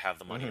to not have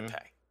the money to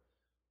pay.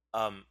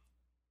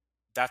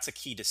 That's a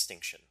key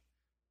distinction.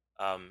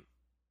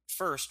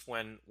 First,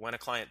 when a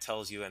client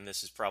tells you, and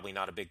this is probably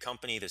not a big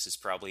company, this is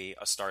probably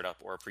a startup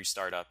or a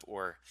pre-startup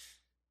or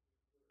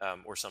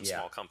some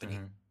small company.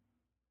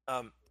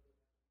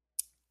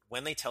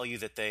 When they tell you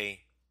that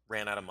they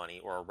ran out of money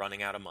or are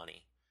running out of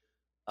money,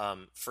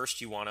 first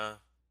you want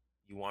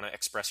to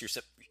express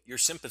your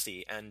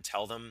sympathy and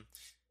tell them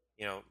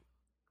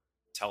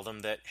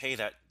that, hey,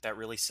 that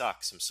really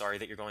sucks. I'm sorry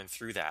that you're going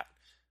through that.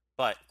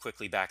 But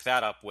quickly back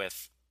that up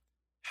with,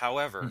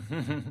 However,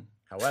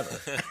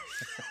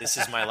 this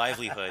is my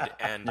livelihood,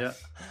 and Yeah.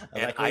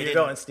 I like where you're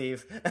going,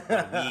 Steve.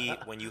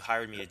 when you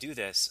hired me to do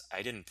this,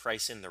 I didn't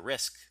price in the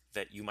risk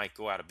that you might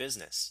go out of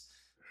business.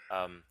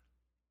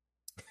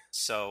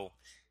 So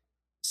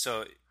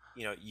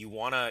you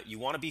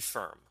wanna be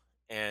firm,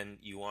 and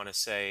you wanna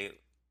say,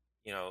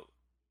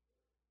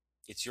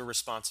 it's your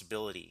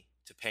responsibility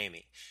to pay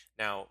me.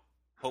 Now,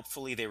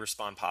 hopefully they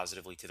respond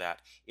positively to that.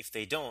 If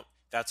they don't,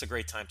 that's a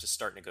great time to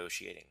start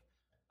negotiating,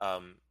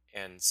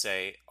 and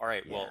say, all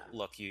right, well,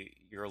 look,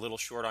 you're a little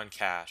short on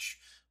cash.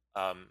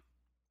 How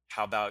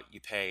about you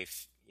pay,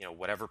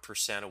 whatever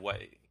percent of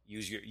what,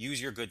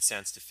 use your good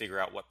sense to figure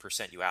out what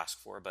percent you ask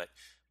for, but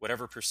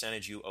whatever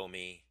percentage you owe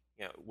me,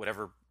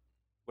 whatever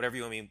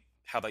you owe me,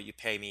 how about you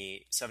pay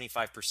me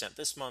 75%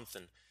 this month,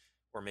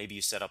 or maybe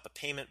you set up a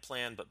payment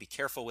plan, but be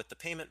careful with the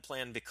payment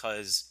plan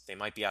because they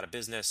might be out of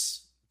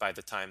business by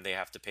the time they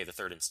have to pay the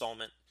third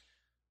installment.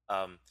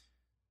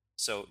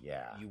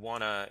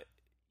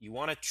 You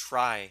wanna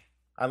try.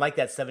 I like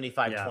that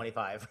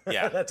 75-25.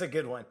 Yeah. That's a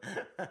good one.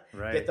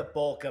 Right. Get the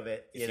bulk of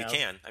it. If you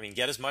can. I mean,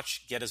 get as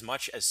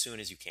much as soon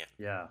as you can.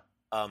 Yeah.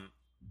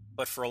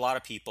 But for a lot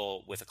of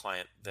people with a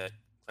client that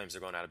claims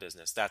they're going out of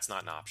business, that's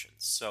not an option.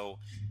 So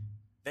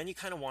then you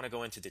kind of want to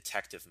go into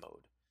detective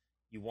mode.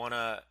 You want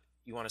to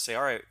say,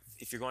 all right,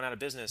 if you're going out of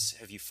business,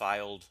 have you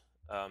filed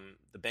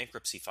the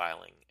bankruptcy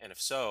filing? And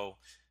if so,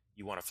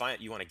 you want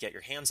to get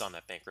your hands on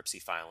that bankruptcy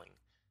filing,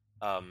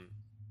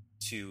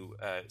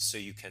 so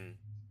you can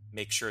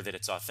make sure that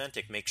it's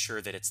authentic, make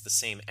sure that it's the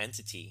same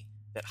entity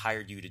that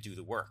hired you to do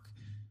the work.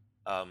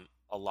 A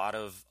lot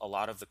of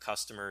the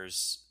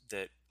customers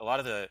a lot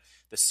of the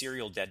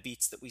serial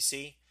deadbeats that we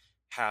see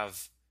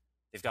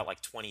they've got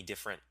like 20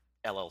 different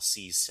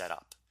LLCs set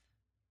up.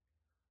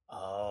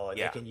 Oh,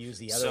 they can use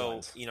the other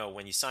ones. So,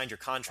 when you signed your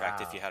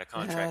contract, if you had a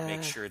contract,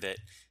 make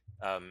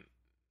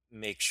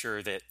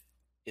sure that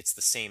it's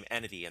the same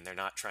entity and they're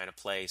not trying to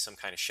play some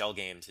kind of shell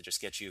game to just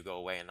get you to go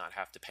away and not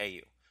have to pay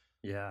you.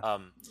 Yeah.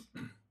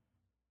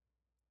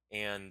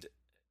 And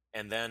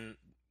then,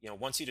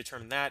 once you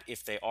determine that,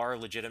 if they are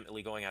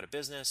legitimately going out of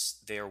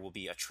business, there may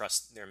be a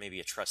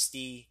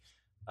trustee,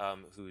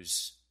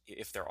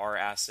 if there are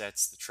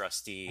assets, the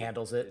trustee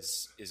handles it,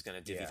 is going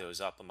to divvy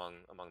those up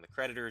among the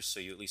creditors.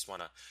 So you at least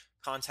want to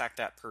contact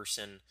that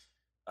person,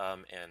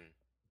 and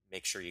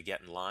make sure you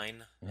get in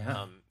line.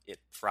 Yeah. It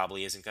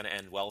probably isn't going to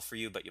end well for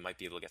you, but you might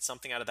be able to get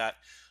something out of that.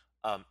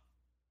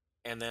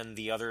 And then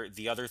the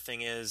other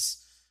thing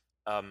is,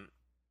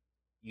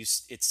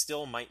 it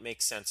still might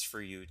make sense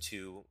for you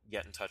to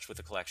get in touch with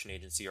a collection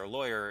agency or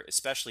lawyer,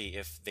 especially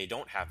if they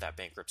don't have that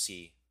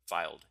bankruptcy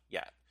filed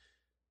yet.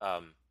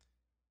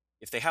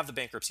 If they have the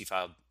bankruptcy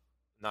filed, I'm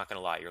not going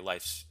to lie, your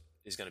life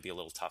is going to be a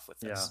little tough with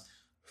this.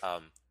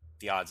 Yeah.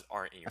 The odds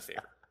aren't in your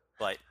favor.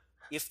 But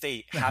if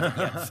they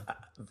haven't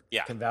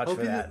yet, can vouch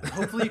for that.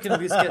 Hopefully you can at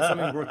least get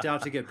something worked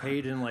out to get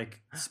paid in like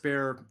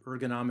spare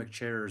ergonomic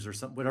chairs or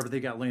whatever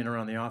they got laying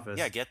around the office.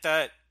 Yeah, get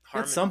that.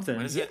 Get something.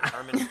 What is it?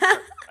 Harmon.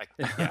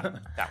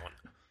 That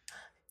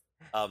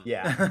one.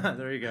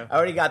 There you go. I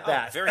already got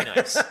that. Very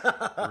nice.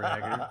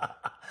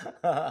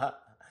 But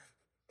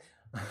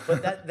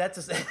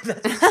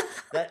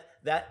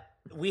that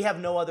we have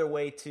no other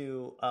way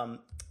to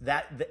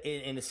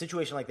in a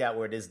situation like that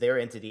where it is their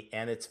entity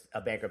and it's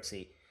a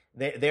bankruptcy,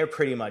 they're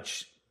pretty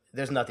much,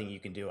 there's nothing you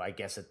can do, I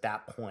guess, at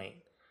that point,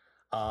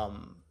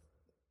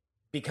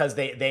 because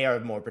they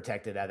are more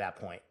protected at that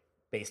point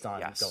based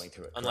on going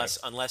through it.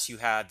 Unless you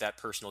had that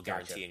personal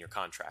guarantee in your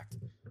contract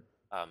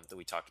that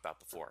we talked about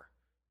before.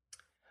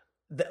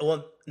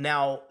 Well,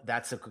 now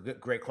that's a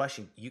great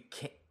question. You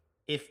can't,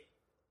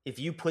 if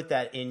you put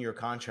that in your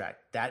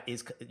contract, that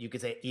is, you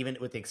could say, even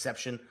with the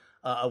exception,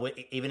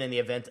 even in the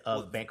event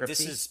of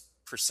bankruptcy. This is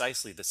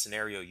precisely the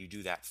scenario you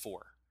do that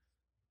for.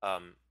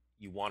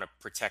 You want to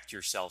protect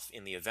yourself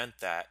in the event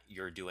that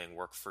you're doing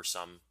work for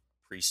some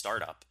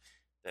pre-startup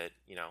that,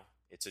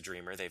 it's a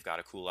dreamer, they've got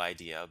a cool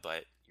idea,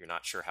 but you're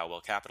not sure how well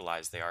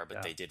capitalized they are,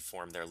 but they did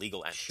form their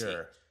legal entity.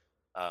 Sure.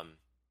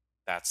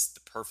 That's the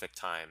perfect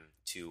time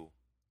to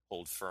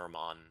hold firm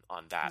on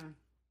that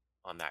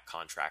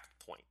contract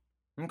point.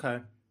 Okay.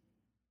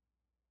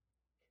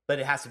 But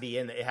it has to be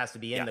in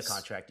the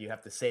contract. You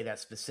have to say that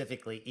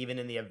specifically, even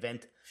in the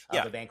event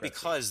of a bankruptcy.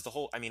 Because the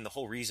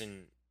whole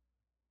reason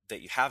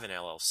that you have an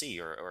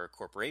LLC or a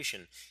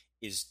corporation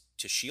is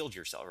to shield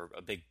yourself, or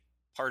a big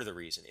part of the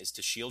reason is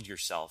to shield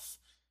yourself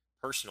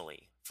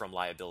personally from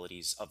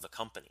liabilities of the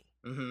company.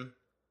 Mm-hmm.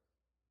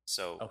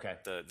 So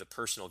the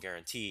personal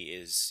guarantee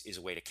is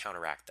a way to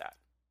counteract that.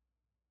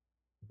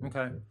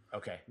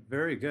 Okay.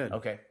 Very good.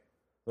 Okay.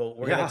 Well,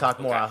 we're going to talk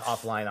more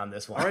offline on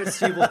this one. All right,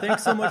 Steve. Well,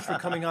 thanks so much for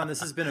coming on.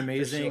 This has been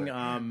amazing.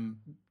 Sure.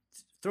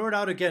 Throw it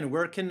out again.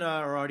 Where can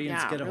our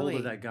audience get a hold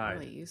of that guide?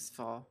 Really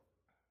useful.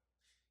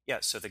 Yeah,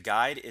 so the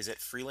guide is at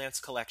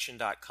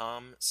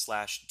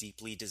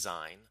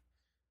freelancecollection.com/deeplydesign.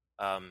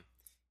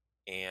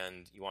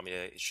 And you want me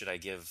to, should I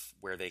give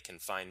where they can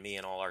find me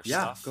and all our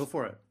stuff? Yeah, go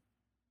for it.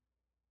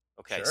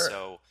 Okay, Sure.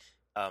 so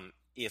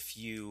if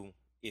you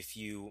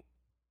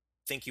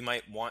think you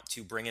might want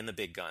to bring in the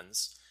big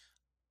guns,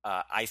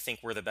 I think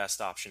we're the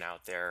best option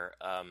out there.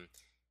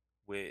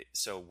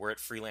 So we're at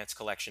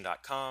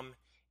freelancecollection.com,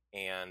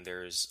 and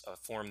there's a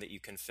form that you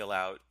can fill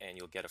out, and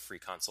you'll get a free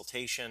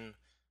consultation,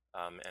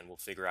 and we'll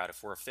figure out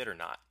if we're a fit or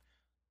not.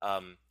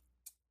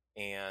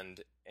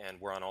 And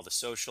we're on all the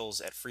socials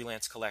at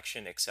Freelance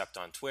Collection, except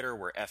on Twitter.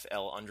 We're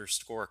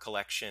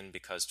FL_collection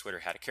because Twitter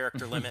had a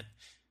character limit.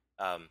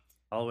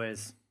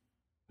 Always.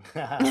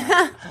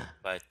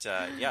 But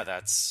yeah,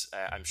 that's.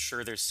 I'm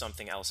sure there's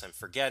something else I'm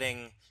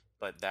forgetting,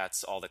 but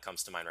that's all that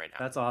comes to mind right now.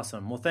 That's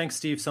awesome. Well, thanks,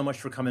 Steve, so much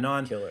for coming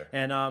on. Killer.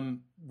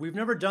 And we've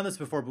never done this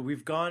before, but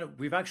we've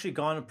actually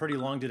gone pretty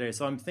long today.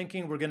 So I'm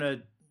thinking we're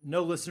gonna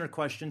no listener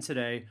questions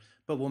today,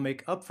 but we'll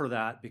make up for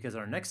that because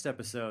our next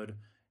episode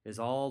is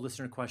all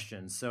listener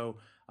questions. So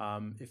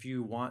if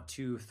you want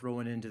to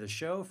throw it into the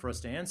show for us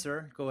to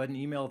answer, go ahead and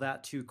email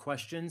that to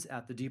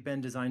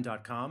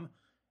questions@thedeependdesign.com.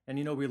 And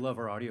you know we love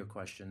our audio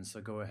questions, so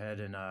go ahead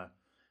and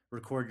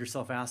record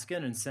yourself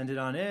asking and send it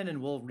on in,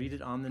 and we'll read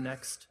it on the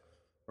next,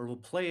 or we'll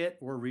play it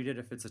or read it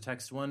if it's a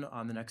text one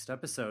on the next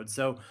episode.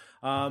 So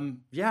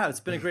yeah, it's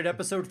been a great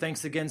episode.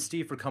 Thanks again,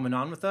 Steve, for coming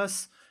on with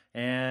us.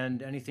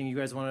 And anything you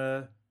guys want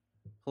to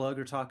plug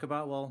or talk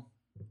about? Well,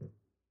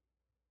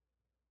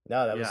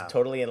 no, that was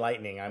totally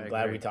enlightening. I'm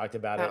glad we talked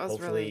about it.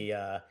 Hopefully,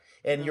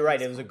 and you're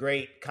right. It was a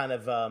great kind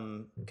of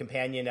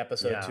companion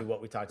episode to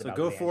what we talked about.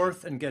 So go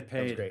forth and get paid.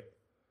 That was great.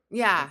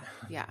 Yeah.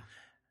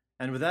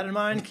 And with that in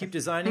mind, keep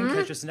designing.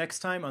 Catch us next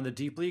time on the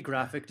Deeply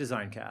Graphic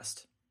Design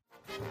Cast.